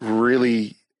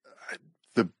really,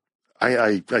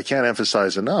 I can't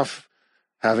emphasize enough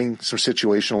having some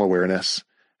situational awareness,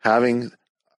 having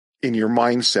in your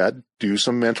mindset, do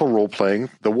some mental role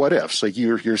playing, the what ifs. Like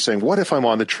you're saying, what if I'm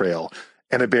on the trail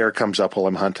and a bear comes up while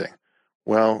I'm hunting?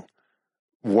 Well,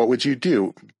 what would you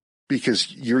do?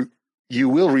 Because you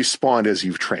will respond as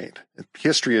you've trained.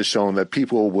 History has shown that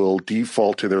people will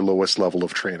default to their lowest level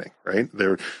of training, right?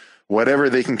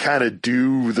 Whatever they can kind of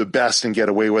do the best and get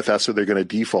away with, that's what they're going to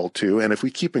default to. And if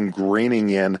we keep ingraining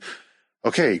in,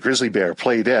 okay, grizzly bear,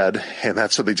 play dead, and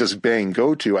that's what they just bang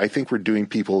go to, I think we're doing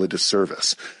people a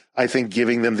disservice. I think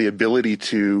giving them the ability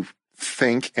to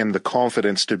think and the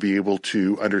confidence to be able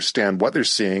to understand what they're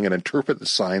seeing and interpret the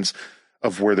signs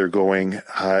of where they're going,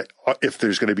 if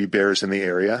there's going to be bears in the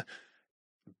area,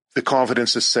 the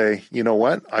confidence to say, you know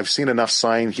what, I've seen enough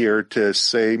sign here to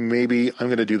say maybe I'm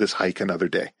going to do this hike another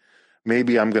day.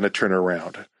 Maybe I'm going to turn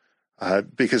around,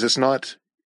 because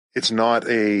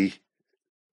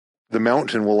the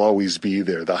mountain will always be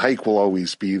there. The hike will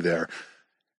always be there.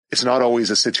 It's not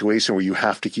always a situation where you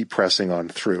have to keep pressing on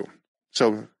through.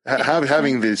 So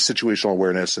having the situational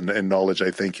awareness and knowledge,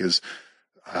 I think, is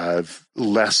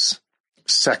less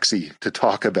sexy to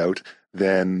talk about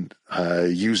than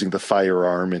using the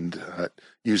firearm and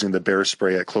using the bear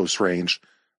spray at close range.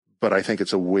 But I think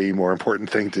it's a way more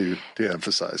important thing to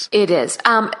emphasize. It is.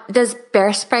 Does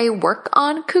bear spray work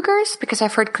on cougars? Because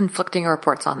I've heard conflicting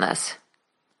reports on this.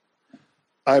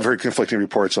 I've heard conflicting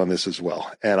reports on this as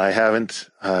well. And I haven't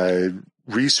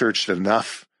researched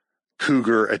enough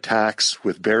cougar attacks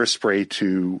with bear spray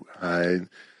to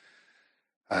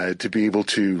be able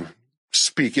to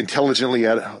speak intelligently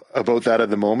about that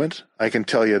at the moment. I can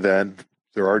tell you that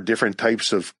there are different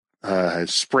types of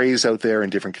sprays out there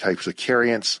and different types of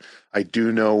carriants. I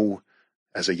do know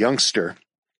as a youngster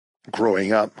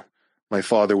growing up my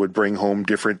father would bring home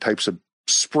different types of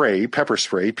spray, pepper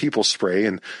spray, people spray,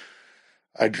 and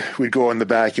we'd go in the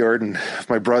backyard and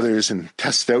my brothers and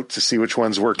test out to see which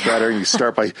ones work better. And you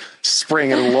start by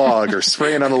spraying at a log or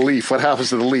spraying on a leaf. What happens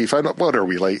to the leaf? What are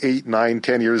we, like 8, 9,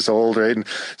 10 years old, right? And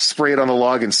spray it on the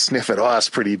log and sniff it. Oh, it's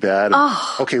pretty bad.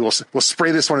 Okay, we'll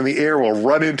spray this one in the air. We'll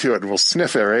run into it and we'll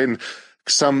sniff it, right? And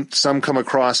some come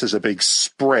across as a big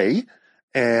spray.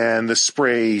 And the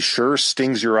spray sure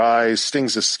stings your eyes,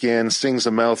 stings the skin, stings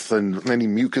the mouth and any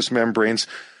mucous membranes.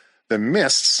 The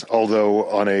mists, although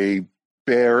on a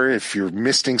bear, if you're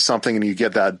misting something and you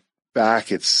get that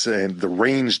back, and the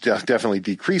range definitely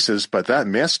decreases, but that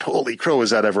mist, holy crow,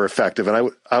 is that ever effective?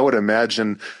 And I would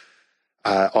imagine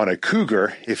on a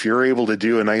cougar, if you're able to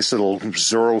do a nice little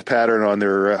Zorro pattern on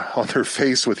their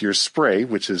face with your spray,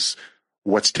 which is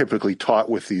what's typically taught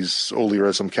with these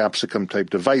oleoresin capsicum type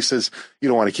devices, you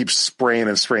don't want to keep spraying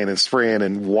and spraying and spraying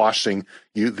and washing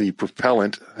the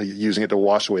propellant, using it to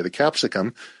wash away the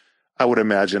capsicum. I would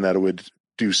imagine that it would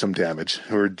do some damage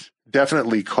or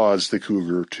definitely cause the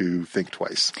cougar to think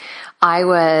twice. I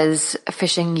was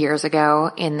fishing years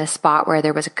ago in this spot where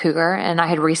there was a cougar, and I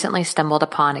had recently stumbled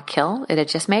upon a kill it had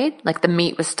just made. Like the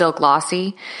meat was still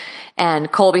glossy,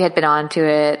 and Colby had been onto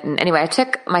it. And anyway, I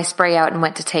took my spray out and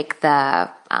went to take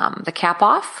the cap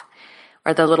off,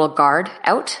 or the little guard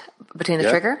out between the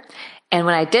trigger. And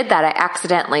when I did that, I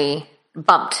accidentally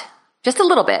bumped just a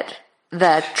little bit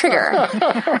the trigger.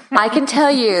 I can tell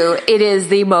you, it is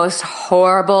the most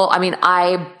horrible. I mean,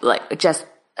 I just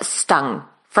stung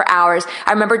for hours.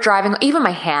 I remember driving, even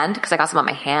my hand, because I got some on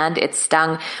my hand, it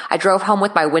stung. I drove home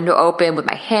with my window open, with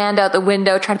my hand out the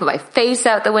window, trying to put my face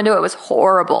out the window. It was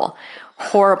horrible.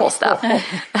 Horrible stuff.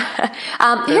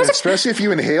 Especially if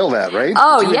you inhale that, right?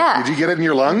 Oh, Did you get it in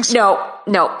your lungs?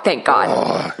 No, thank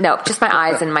God. No, just my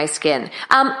eyes and my skin.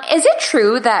 Is it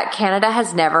true that Canada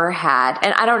has never had,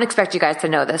 and I don't expect you guys to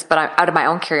know this, but out of my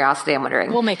own curiosity, I'm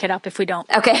wondering. We'll make it up if we don't.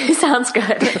 Okay, sounds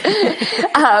good.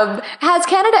 Has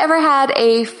Canada ever had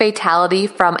a fatality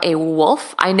from a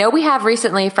wolf? I know we have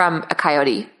recently from a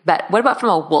coyote, but what about from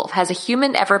a wolf? Has a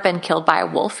human ever been killed by a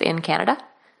wolf in Canada?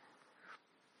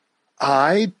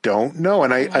 I don't know.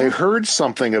 And I heard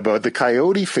something about the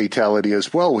coyote fatality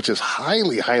as well, which is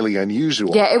highly, highly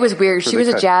unusual. Yeah, it was weird. She was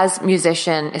a jazz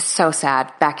musician. It's so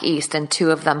sad, back east, and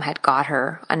 2 of them had got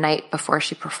her a night before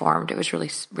she performed. It was really,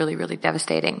 really, really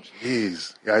devastating.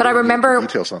 Jeez. Yeah, but I remember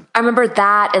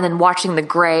that, and then watching The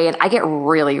Grey, and I get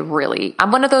really, really,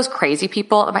 I'm one of those crazy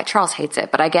people. Charles hates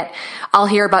it, but I'll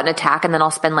hear about an attack, and then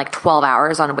I'll spend like 12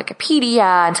 hours on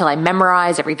Wikipedia until I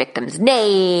memorize every victim's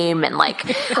name, and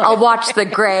I'll watch The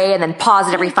Grey and then pause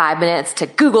it every 5 minutes to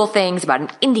Google things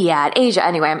about India and Asia.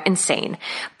 Anyway, I'm insane.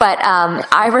 But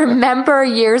I remember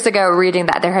years ago reading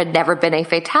that there had never been a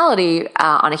fatality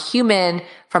on a human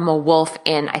from a wolf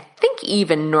in, I think,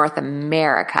 even North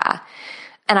America.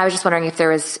 And I was just wondering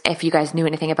if you guys knew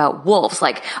anything about wolves.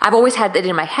 I've always had it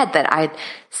in my head that I'd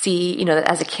see, that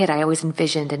as a kid, I always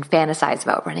envisioned and fantasized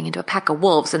about running into a pack of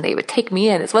wolves and they would take me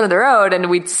in as one of their own and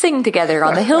we'd sing together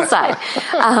on the hillside.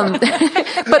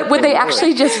 But would they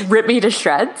actually just rip me to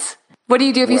shreds? What do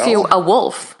you do if you see a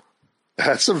wolf?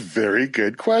 That's a very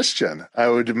good question. I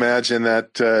would imagine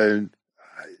that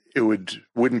it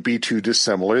wouldn't be too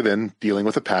dissimilar than dealing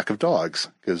with a pack of dogs,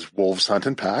 because wolves hunt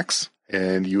in packs.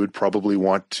 And you would probably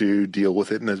want to deal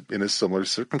with it in a similar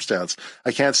circumstance.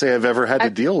 I can't say I've ever had to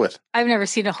deal with. I've never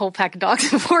seen a whole pack of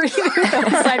dogs before either,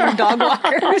 outside of dog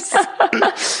walkers.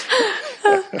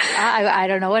 I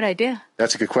don't know what I do.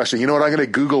 That's a good question. You know what? I'm going to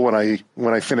Google when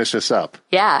I finish this up.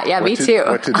 Yeah, me too.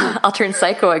 What to do. I'll turn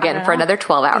psycho again for another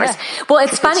 12 hours. Yeah. Well,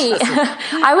 it's funny.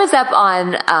 I was up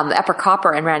on the Upper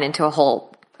Copper and ran into a whole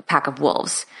pack of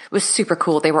wolves. It was super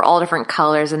cool. They were all different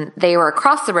colors and they were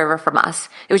across the river from us.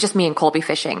 It was just me and Colby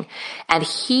fishing. And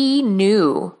he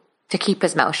knew to keep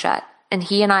his mouth shut. And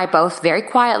he and I both very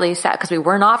quietly sat, because we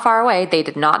were not far away. They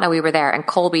did not know we were there. And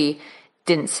Colby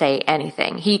didn't say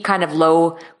anything. He kind of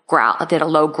did a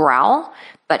low growl,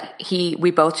 but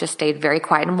we both just stayed very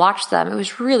quiet and watched them. It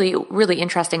was really, really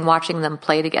interesting watching them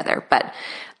play together. But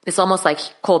it's almost like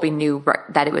Colby knew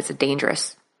that it was a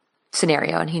dangerous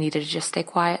scenario and he needed to just stay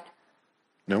quiet.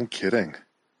 No kidding.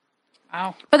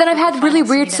 Wow. But then I've had really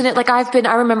weird scenarios.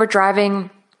 I remember driving,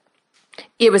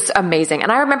 it was amazing.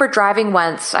 And I remember driving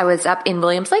once, I was up in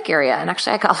Williams Lake area, and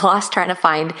actually I got lost trying to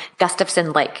find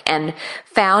Gustafson Lake and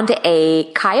found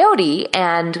a coyote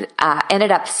and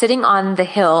ended up sitting on the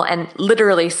hill and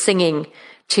literally singing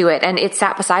to it. And it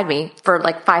sat beside me for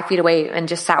 5 feet away and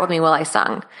just sat with me while I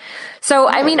sung. So,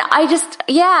 I mean, I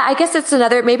guess it's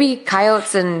another, maybe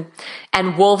coyotes and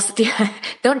wolves.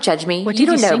 Don't judge me. What you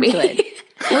did don't know sing me. To it?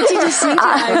 What did you sing to?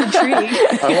 I'm intrigued.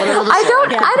 I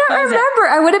don't remember.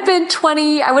 I would have been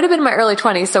 20. I would have been in my early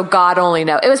 20s. So God only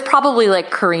knows. It was probably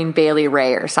like Corinne Bailey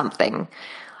Rae or something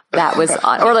that was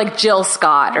on, or like Jill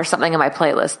Scott or something on my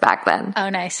playlist back then. Oh,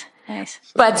 nice. Nice.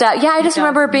 But I just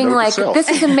remember being like, this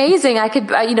is amazing. I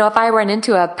could, if I run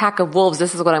into a pack of wolves,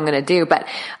 this is what I'm going to do. But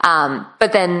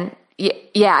then,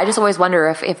 yeah, I just always wonder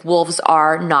if wolves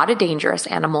are not a dangerous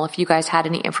animal, if you guys had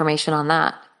any information on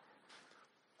that.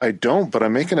 I don't, but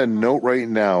I'm making a note right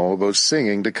now about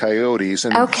singing to coyotes.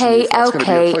 And Okay.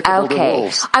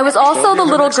 I was also the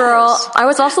little girl. I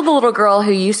was also the little girl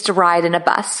who used to ride in a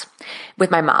bus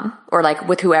with my mom, or like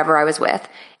with whoever I was with,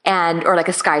 or like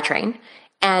a SkyTrain,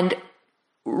 and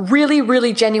really,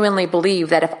 really genuinely believe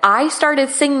that if I started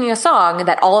singing a song,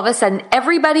 that all of a sudden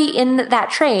everybody in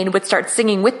that train would start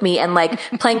singing with me and like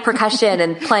playing percussion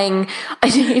and playing,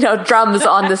 drums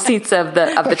on the seats of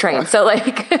the train. So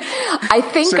like, I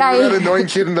think that annoying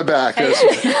kid in the back. I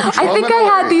think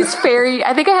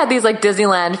I had these like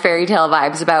Disneyland fairy tale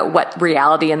vibes about what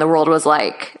reality in the world was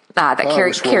like. That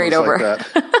carried over.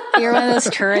 Like that. You're one of those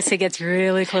tourists who gets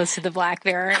really close to the black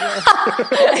bear. Just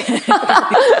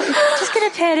gonna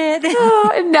pet it.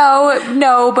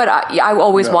 No, but I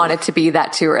always wanted to be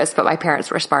that tourist, but my parents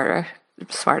were smarter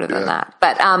than that.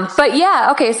 But yeah,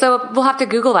 okay, so we'll have to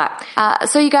Google that.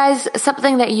 So you guys,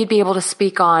 something that you'd be able to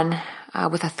speak on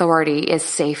with authority is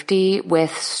safety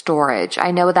with storage.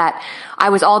 I know that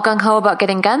I was all gung-ho about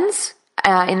getting guns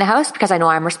in the house because I know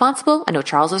I'm responsible. I know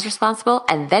Charles is responsible.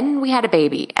 And then we had a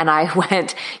baby and I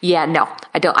went, yeah, no,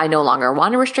 I no longer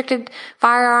want a restricted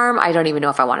firearm. I don't even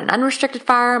know if I want an unrestricted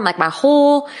firearm. Like my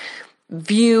whole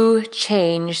view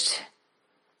changed,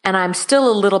 and I'm still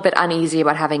a little bit uneasy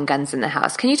about having guns in the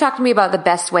house. Can you talk to me about the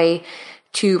best way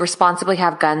to responsibly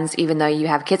have guns even though you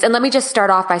have kids? And let me just start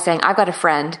off by saying I've got a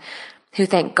friend who,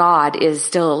 thank God, is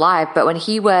still alive. But when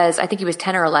he was, I think he was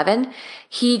 10 or 11,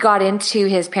 he got into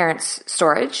his parents'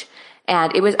 storage,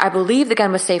 and I believe the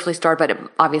gun was safely stored, but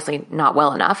obviously not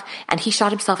well enough. And he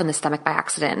shot himself in the stomach by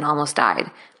accident and almost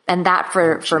died. And that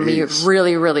for me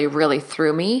really, really, really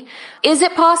threw me. Is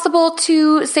it possible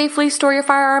to safely store your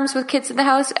firearms with kids in the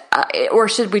house? Or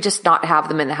should we just not have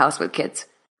them in the house with kids?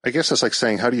 I guess it's like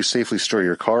saying, how do you safely store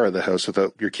your car at the house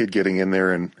without your kid getting in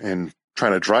there and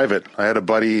trying to drive it? I had a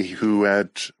buddy who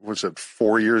at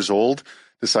 4 years old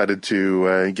decided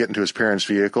to get into his parents'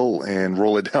 vehicle and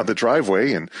roll it down the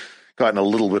driveway and got in a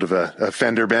little bit of a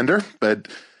fender bender. But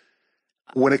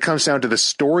when it comes down to the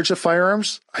storage of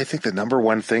firearms, I think the number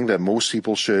one thing that most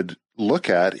people should look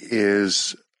at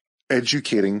is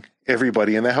educating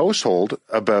everybody in the household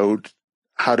about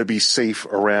how to be safe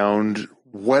around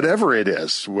whatever it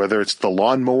is, whether it's the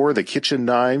lawnmower, the kitchen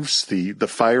knives, the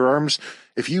firearms.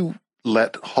 If you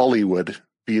let Hollywood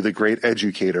be the great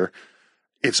educator,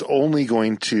 it's only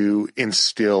going to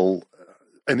instill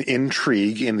an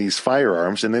intrigue in these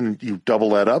firearms, and then you double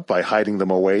that up by hiding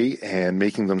them away and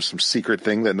making them some secret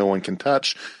thing that no one can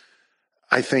touch.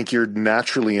 I think you're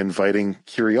naturally inviting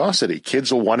curiosity.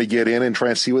 Kids will want to get in and try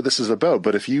and see what this is about,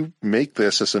 but if you make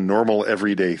this as a normal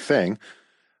everyday thing,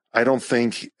 I don't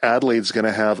think Adelaide's going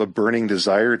to have a burning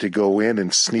desire to go in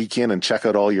and sneak in and check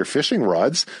out all your fishing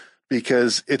rods,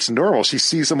 because it's normal. She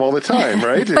sees them all the time,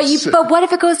 right? But what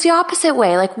if it goes the opposite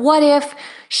way? Like, what if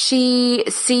she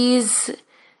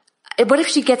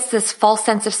gets this false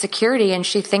sense of security and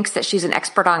she thinks that she's an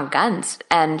expert on guns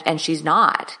and she's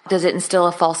not? Does it instill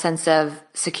a false sense of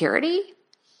security?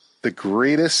 The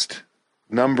greatest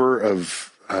number of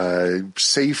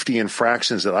safety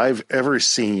infractions that I've ever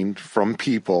seen from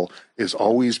people is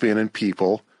always been in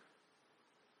people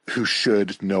who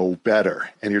should know better.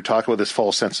 And you're talking about this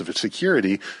false sense of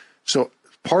security. So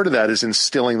part of that is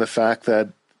instilling the fact that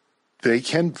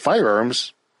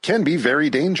firearms can be very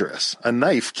dangerous. A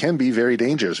knife can be very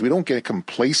dangerous. We don't get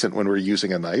complacent when we're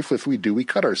using a knife. If we do, we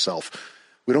cut ourselves.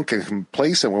 We don't get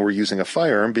complacent when we're using a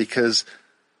firearm, because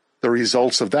the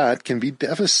results of that can be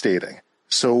devastating.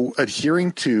 So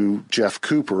adhering to Jeff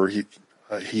Cooper,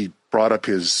 he brought up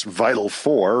his Vital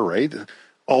 4, right?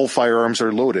 All firearms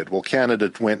are loaded. Well,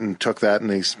 Canada went and took that and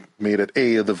they made it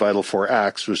A of the Vital 4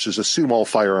 Acts, which is assume all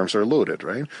firearms are loaded,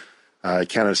 right?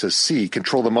 Canada says C,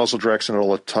 control the muzzle direction at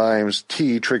all times.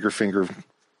 T, trigger finger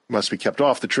must be kept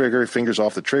off the trigger, fingers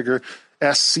off the trigger.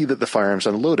 S, see that the firearm's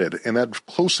unloaded. And that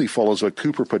closely follows what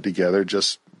Cooper put together,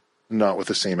 just not with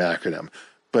the same acronym.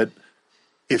 But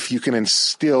if you can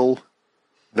instill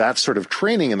that sort of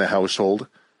training in the household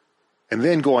and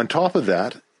then go on top of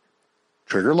that,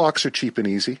 trigger locks are cheap and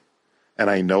easy. And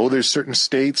I know there's certain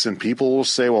states and people will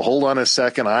say, well, hold on a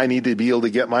second, I need to be able to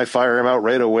get my firearm out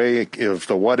right away. If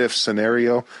the what if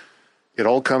scenario, it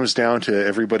all comes down to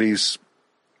everybody's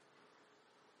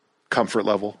comfort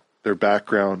level, their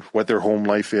background, what their home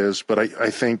life is. But I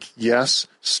think, yes,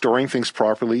 storing things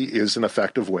properly is an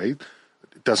effective way.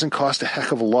 It doesn't cost a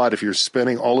heck of a lot if you're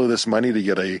spending all of this money to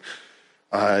get a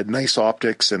nice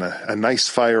optics and a nice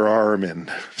firearm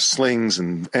and slings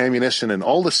and ammunition and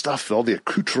all the stuff, all the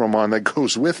accoutrement that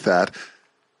goes with that.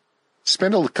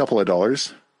 Spend a couple of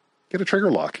dollars, get a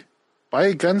trigger lock, buy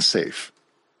a gun safe.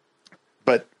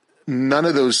 But none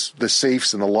of the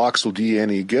safes and the locks will do you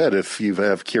any good if you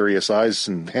have curious eyes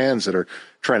and hands that are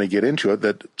trying to get into it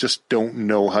that just don't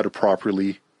know how to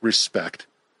properly respect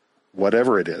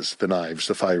whatever it is, the knives,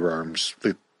 the firearms,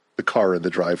 the car in the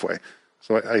driveway.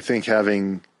 So I think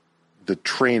having the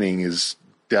training is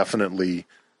definitely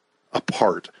a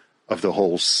part of the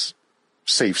whole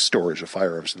safe storage of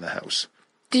firearms in the house.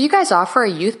 Do you guys offer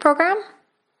a youth program?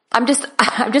 I'm just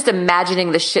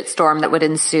imagining the shitstorm that would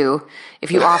ensue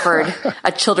if you offered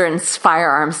a children's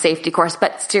firearms safety course.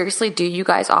 But seriously, do you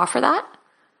guys offer that?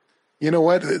 You know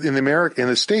what? In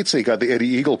the States, they got the Eddie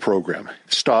Eagle program.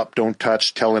 Stop, don't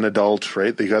touch, tell an adult,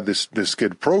 right? They got this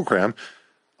good program.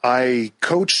 I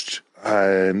coached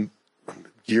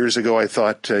years ago. I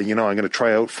thought, I'm going to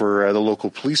try out for the local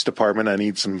police department. I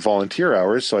need some volunteer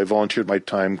hours. So I volunteered my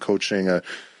time coaching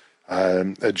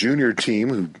a junior team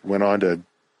who went on to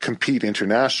compete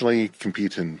internationally,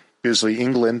 compete in Bisley,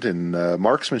 England in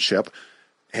marksmanship.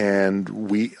 And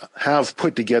we have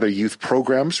put together youth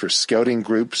programs for scouting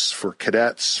groups, for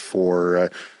cadets,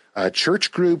 for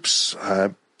church groups.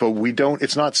 But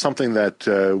it's not something that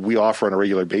we offer on a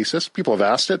regular basis. People have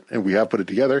asked it and we have put it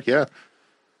together. Yeah.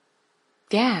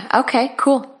 Yeah. Okay,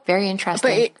 cool. Very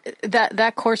interesting. But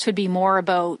that course would be more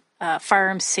about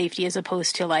firearms safety as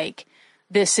opposed to like,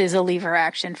 this is a lever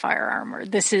action firearm or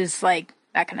this is like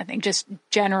that kind of thing, just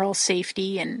general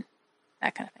safety and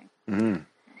that kind of thing. Mm-hmm.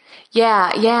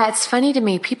 Yeah. It's funny to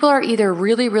me. People are either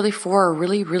really, really for or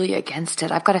really, really against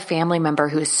it. I've got a family member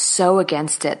who is so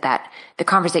against it that the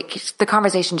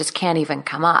conversation just can't even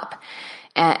come up.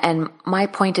 And my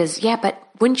point is, yeah, but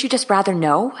wouldn't you just rather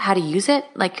know how to use it?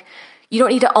 Like, you don't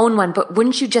need to own one, but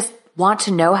wouldn't you just want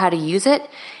to know how to use it?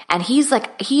 And he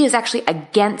is actually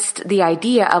against the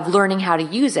idea of learning how to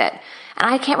use it. And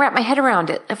I can't wrap my head around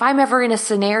it. If I'm ever in a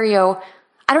scenario,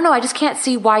 I don't know, I just can't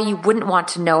see why you wouldn't want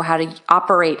to know how to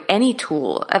operate any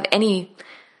tool of any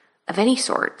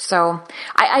sort. So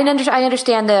I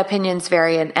understand the opinions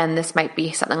vary, and this might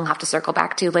be something I'll have to circle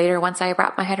back to later once I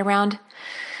wrap my head around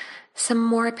some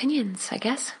more opinions, I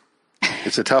guess.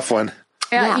 It's a tough one.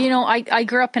 Yeah. I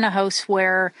grew up in a house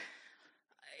where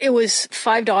it was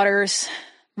 5 daughters,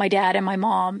 my dad and my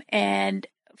mom, and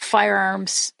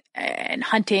firearms and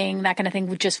hunting, that kind of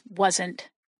thing just wasn't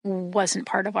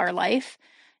part of our life.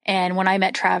 And when I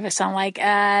met Travis, I'm like,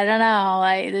 I don't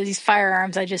know, these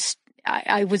firearms,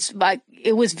 it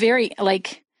was very,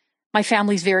 like, my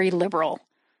family's very liberal.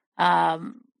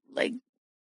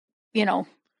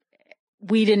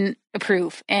 We didn't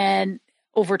approve. And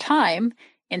over time,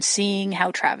 and seeing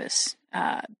how Travis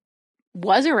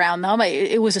was around them,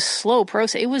 it was a slow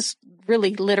process. It was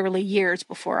really literally years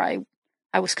before I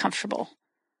was comfortable.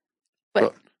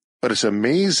 But it's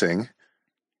amazing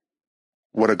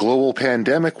what a global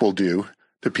pandemic will do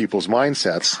to people's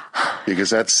mindsets, because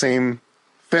that same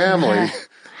family.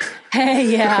 Hey,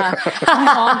 yeah. My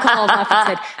mom called up and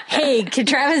said, hey, can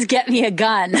Travis get me a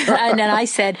gun? And then I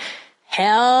said,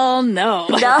 hell no.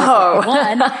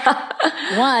 No.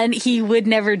 One, he would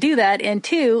never do that. And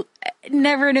 2,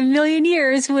 never in a million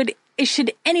years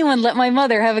should anyone let my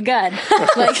mother have a gun.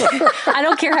 Like, I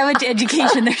don't care how much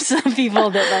education. There's some people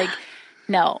that like,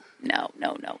 no,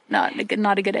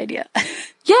 not a good idea.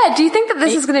 Yeah. Do you think that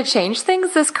this is going to change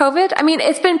things, this COVID? I mean,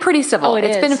 it's been pretty civil.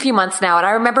 It's been a few months now. And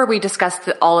I remember we discussed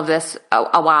all of this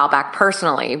a while back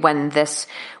personally when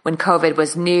COVID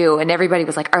was new and everybody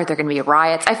was like, are there going to be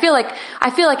riots? I feel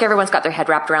like everyone's got their head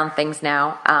wrapped around things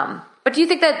now. But do you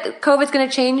think that COVID's going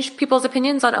to change people's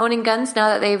opinions on owning guns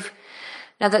now that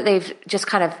they've just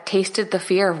kind of tasted the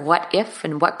fear of what if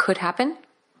and what could happen?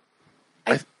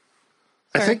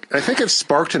 I think it's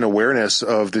sparked an awareness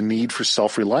of the need for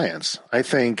self-reliance. I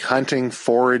think hunting,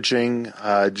 foraging,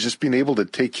 just being able to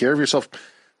take care of yourself,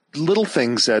 little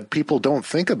things that people don't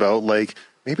think about, like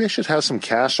maybe I should have some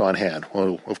cash on hand.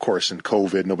 Well, of course, in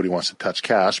COVID, nobody wants to touch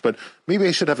cash, but maybe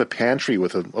I should have a pantry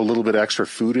with a little bit extra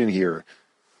food in here.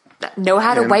 Know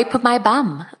how to wipe my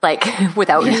bum, like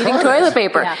without needing toilet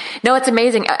paper. Yeah. No, it's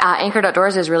amazing. Anchored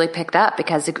Outdoors has really picked up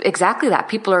because exactly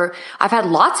that. I've had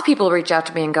lots of people reach out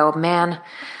to me and go, man,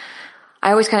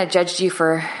 I always kind of judged you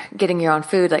for getting your own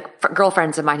food, like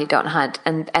girlfriends of mine who don't hunt.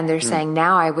 And they're saying,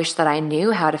 now I wish that I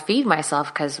knew how to feed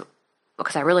myself because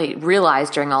because I really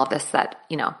realized during all of this that,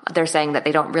 they're saying that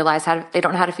they don't know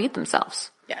how to feed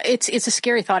themselves. Yeah, it's a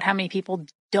scary thought how many people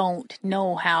don't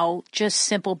know how just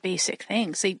simple basic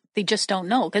things. They just don't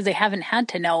know because they haven't had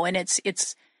to know. And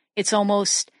it's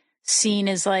almost seen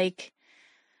as like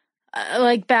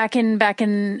back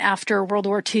in after World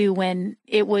War II, when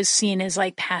it was seen as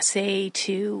like passé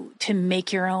to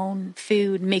make your own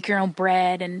food, make your own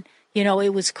bread. And,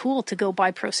 it was cool to go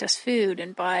buy processed food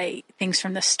and buy things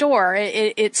from the store.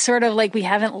 It's sort of like we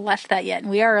haven't left that yet.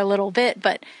 And we are a little bit,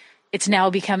 but it's now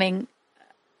becoming,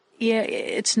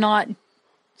 it's not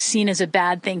seen as a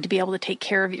bad thing to be able to take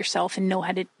care of yourself and know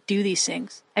how to do these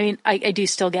things. I mean, I do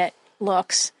still get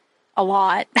looks a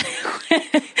lot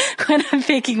when I'm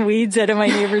picking weeds out of my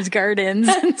neighbor's gardens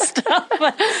and stuff.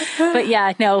 But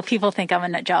yeah, no, people think I'm a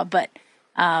nut job. But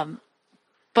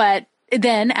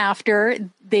then after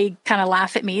they kind of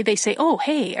laugh at me, they say, "Oh,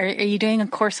 hey, are you doing a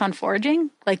course on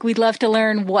foraging? Like, we'd love to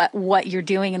learn what you're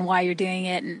doing and why you're doing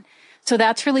it." And so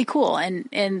that's really cool.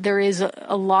 And there is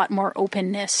a lot more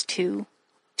openness to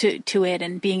it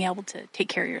and being able to take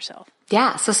care of yourself.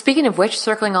 Yeah. So speaking of which,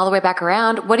 circling all the way back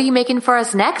around, what are you making for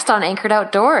us next on Anchored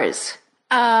Outdoors?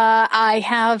 I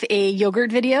have a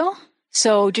yogurt video.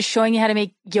 So just showing you how to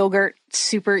make yogurt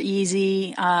super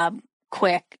easy,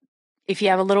 quick. If you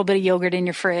have a little bit of yogurt in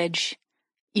your fridge,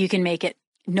 you can make it.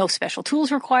 No special tools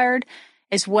required,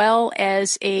 as well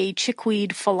as a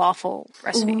chickweed falafel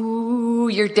recipe. Ooh,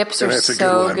 your dips are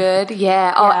so good.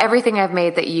 Yeah. Oh, everything I've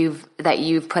made that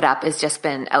you've put up has just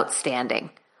been outstanding.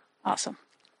 Awesome.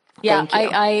 Yeah,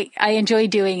 I enjoy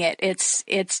doing it. It's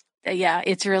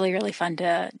really, really fun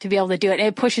to be able to do it.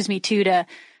 It pushes me too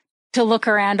to look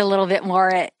around a little bit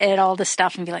more at all the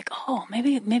stuff and be like, oh,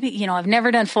 maybe, I've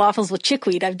never done falafels with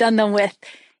chickweed. I've done them with,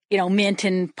 mint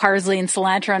and parsley and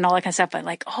cilantro and all that kind of stuff. But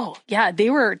like, oh yeah, they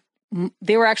were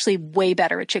actually way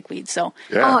better at chickweed. So,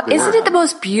 isn't it the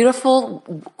most beautiful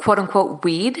quote unquote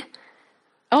weed?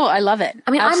 Oh, I love it.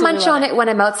 I mean, absolutely, I munch on it when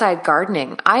I'm outside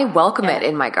gardening. I welcome it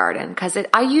in my garden because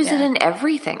I use it in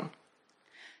everything.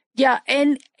 Yeah.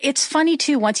 And it's funny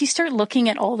too. Once you start looking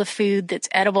at all the food that's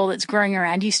edible, that's growing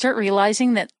around, you start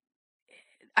realizing that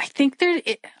I think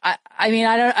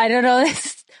I don't know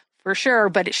this for sure,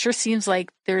 but it sure seems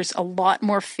like there's a lot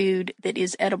more food that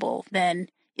is edible than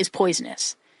is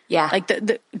poisonous. Yeah. Like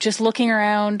the just looking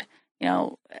around,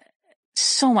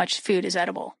 so much food is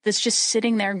edible. That's just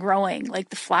sitting there growing. Like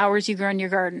the flowers you grow in your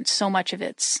garden, so much of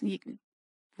you can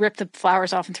rip the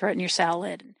flowers off and throw it in your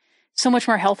salad. So much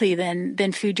more healthy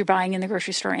than food you're buying in the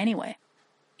grocery store anyway.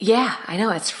 Yeah, I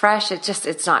know. It's fresh.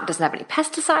 Doesn't have any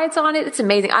pesticides on it. It's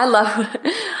amazing.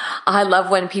 I love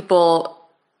when people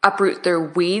uproot their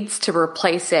weeds to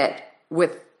replace it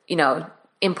with,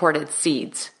 imported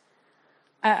seeds.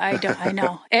 I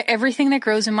know. Everything that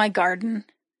grows in my garden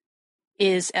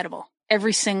is edible.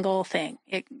 Every single thing.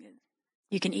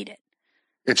 You can eat it.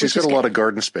 And she's got a lot of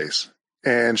garden space.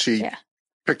 And she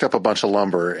picked up a bunch of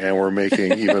lumber, and we're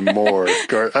making even more.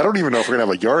 I don't even know if we're going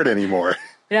to have a yard anymore.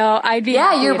 No, I'd be.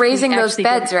 Yeah, you're raising those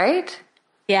beds, right?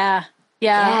 Yeah.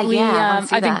 I've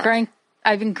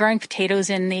been growing potatoes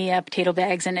in the potato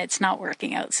bags, and it's not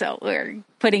working out. So we're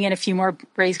putting in a few more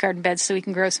raised garden beds so we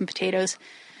can grow some potatoes.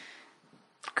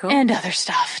 Cool. And other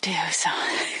stuff too. So.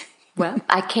 Well,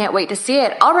 I can't wait to see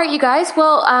it. All right, you guys.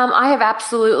 Well, I have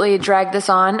absolutely dragged this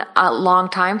on a long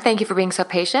time. Thank you for being so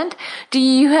patient. Do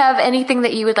you have anything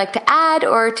that you would like to add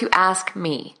or to ask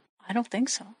me? I don't think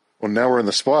so. Well, now we're in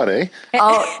the spot, eh?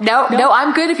 Oh, no,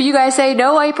 I'm good. If you guys say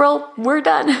no, April, we're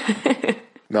done.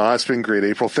 No, it's been great,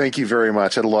 April. Thank you very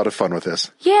much. I had a lot of fun with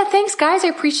this. Yeah, thanks, guys. I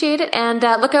appreciate it. And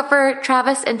look out for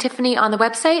Travis and Tiffany on the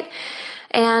website.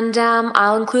 And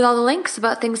I'll include all the links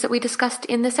about things that we discussed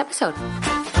in this episode.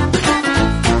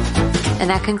 And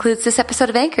that concludes this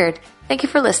episode of Anchored. Thank you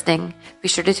for listening. Be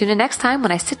sure to tune in next time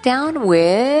when I sit down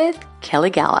with Kelly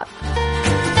Gallup.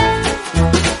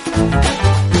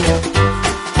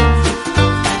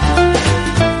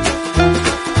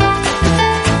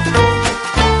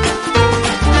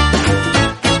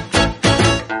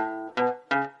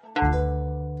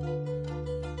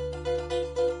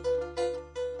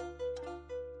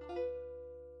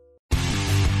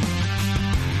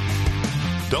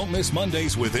 Don't miss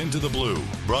Mondays with Into the Blue,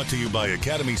 brought to you by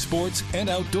Academy Sports and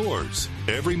Outdoors.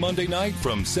 Every Monday night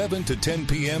from 7 to 10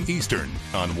 p.m. Eastern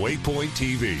on Waypoint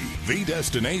TV, the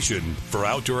destination for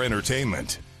outdoor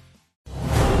entertainment.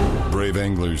 Brave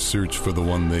anglers search for the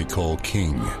one they call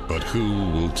king, but who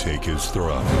will take his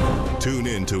throne? Tune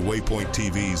in to Waypoint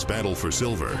TV's Battle for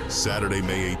Silver, Saturday,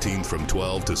 May 18th from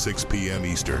 12 to 6 p.m.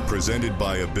 Eastern, presented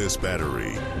by Abyss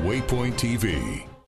Battery. Waypoint TV.